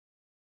them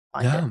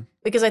find it.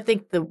 Because I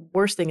think the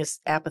worst thing is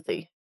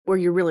apathy, where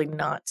you're really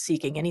not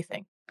seeking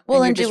anything.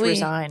 Well, and you're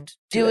resigned.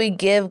 Do we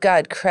give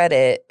God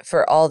credit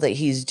for all that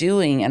he's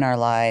doing in our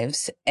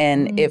lives?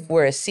 And if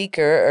we're a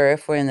seeker, or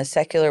if we're in the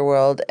secular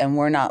world and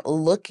we're not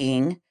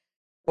looking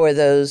for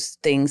those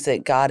things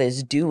that God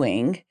is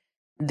doing,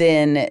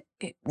 then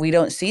we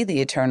don't see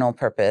the eternal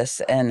purpose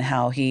and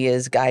how he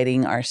is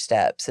guiding our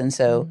steps. And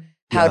so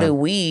how do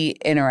we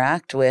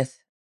interact with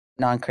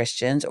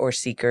non-Christians or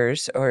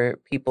seekers or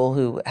people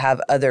who have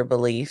other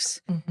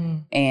beliefs?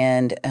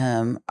 And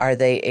are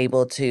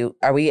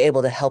we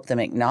able to help them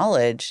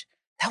acknowledge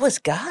that was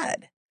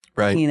God?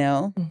 Right. You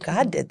know,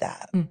 God did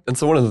that. And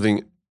so one of the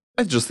things,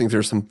 I just think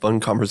there's some fun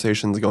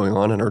conversations going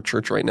on in our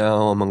church right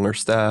now among our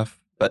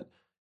staff. But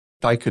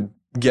if I could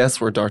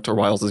guess where Dr.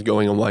 Wiles is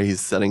going and why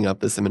he's setting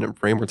up this imminent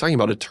frame, we're talking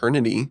about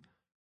eternity.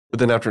 But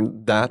then after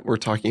that, we're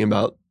talking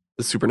about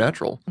the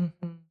supernatural.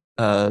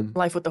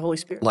 Life with the Holy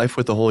Spirit. Life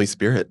with the Holy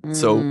Spirit.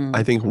 So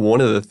I think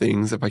one of the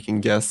things, if I can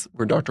guess,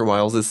 where Dr.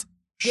 Wiles is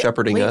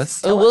shepherding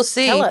us. Oh, we'll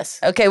see. Tell us.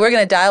 Okay, we're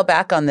going to dial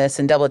back on this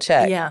and double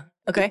check. Yeah.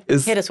 Okay.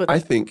 Hit us with it. I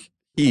think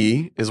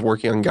he is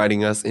working on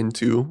guiding us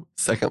into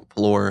second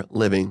floor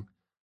living,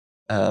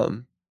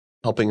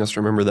 helping us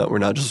remember that we're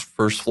not just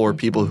first floor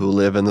people who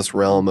live in this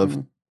realm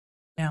of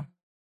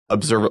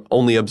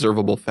only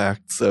observable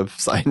facts of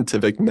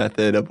scientific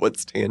method of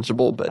what's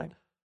tangible, but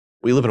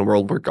we live in a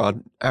world where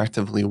God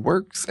actively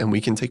works, and we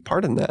can take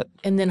part in that.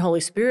 And then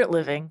Holy Spirit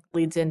living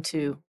leads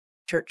into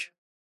church.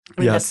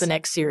 I mean, that's the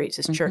next series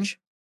is church.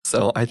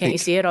 So I think, can't you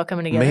see it all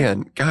coming together?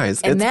 Man,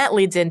 guys. And that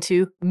leads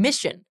into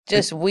mission.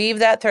 Just weave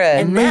that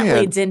thread. And that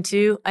leads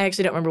into, I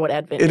actually don't remember what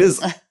Advent is. It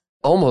is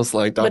almost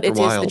like Dr. Wiles.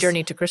 But it is the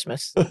journey to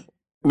Christmas.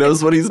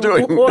 Knows what he's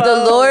doing. The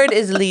Lord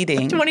is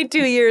leading. 22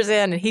 years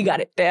in, and he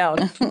got it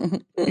down.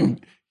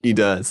 He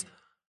does.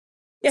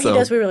 Yeah, he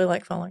does. We really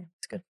like following.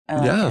 It's good.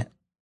 Yeah.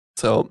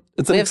 So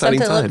it's an exciting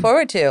time. We have something to look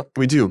forward to.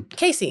 We do.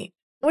 Kasey,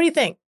 what do you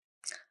think?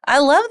 I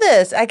love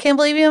this. I can't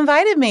believe you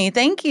invited me.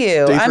 Thank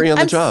you. Day 3 on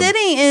the job. I'm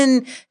sitting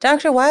in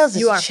Dr. Wiles'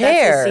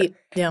 chair. That's the seat.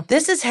 Yeah.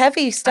 This is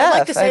heavy stuff. I'd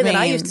like to say that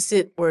I used to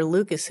sit where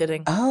Luke is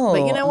sitting. Oh.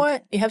 But you know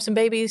what? You have some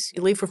babies,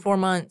 you leave for 4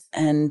 months.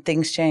 And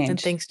things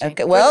change.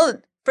 Okay.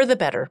 Well, for the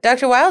better.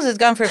 Dr. Wiles has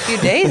gone for a few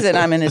days and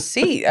I'm in his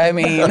seat. I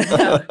mean,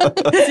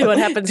 see what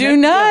happens. Do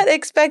not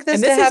expect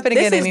this to happen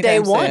again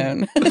anytime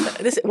soon.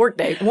 This is work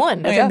day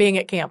 1 of him being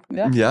at camp.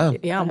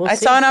 Yeah. We'll see.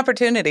 Saw an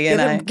opportunity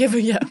and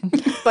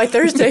by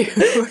Thursday,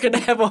 we're going to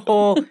have a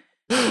whole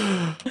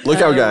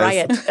look out,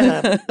 guys.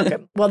 Riot. Okay.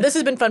 Well, this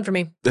has been fun for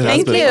me.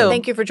 Thank you.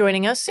 Thank you for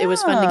joining us. It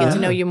was fun to get to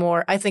know you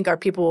more. I think our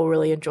people will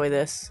really enjoy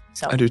this.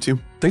 So I do too.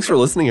 Thanks for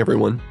listening,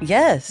 everyone.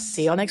 Yes.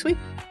 See y'all next week.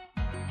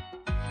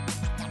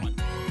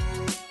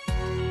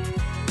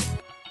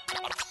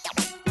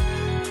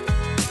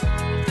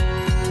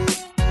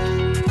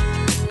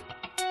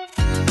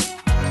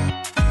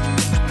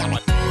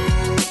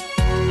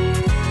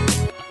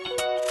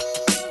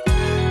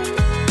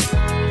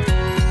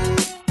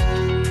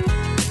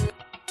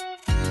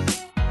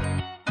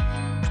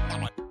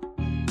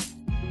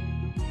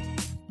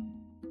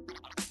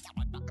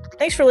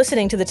 Thanks for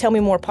listening to the Tell Me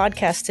More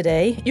podcast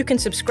today. You can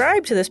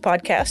subscribe to this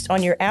podcast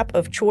on your app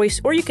of choice,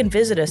 or you can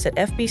visit us at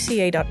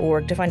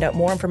fbca.org to find out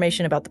more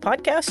information about the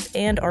podcast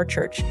and our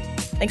church.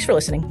 Thanks for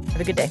listening.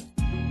 Have a good day.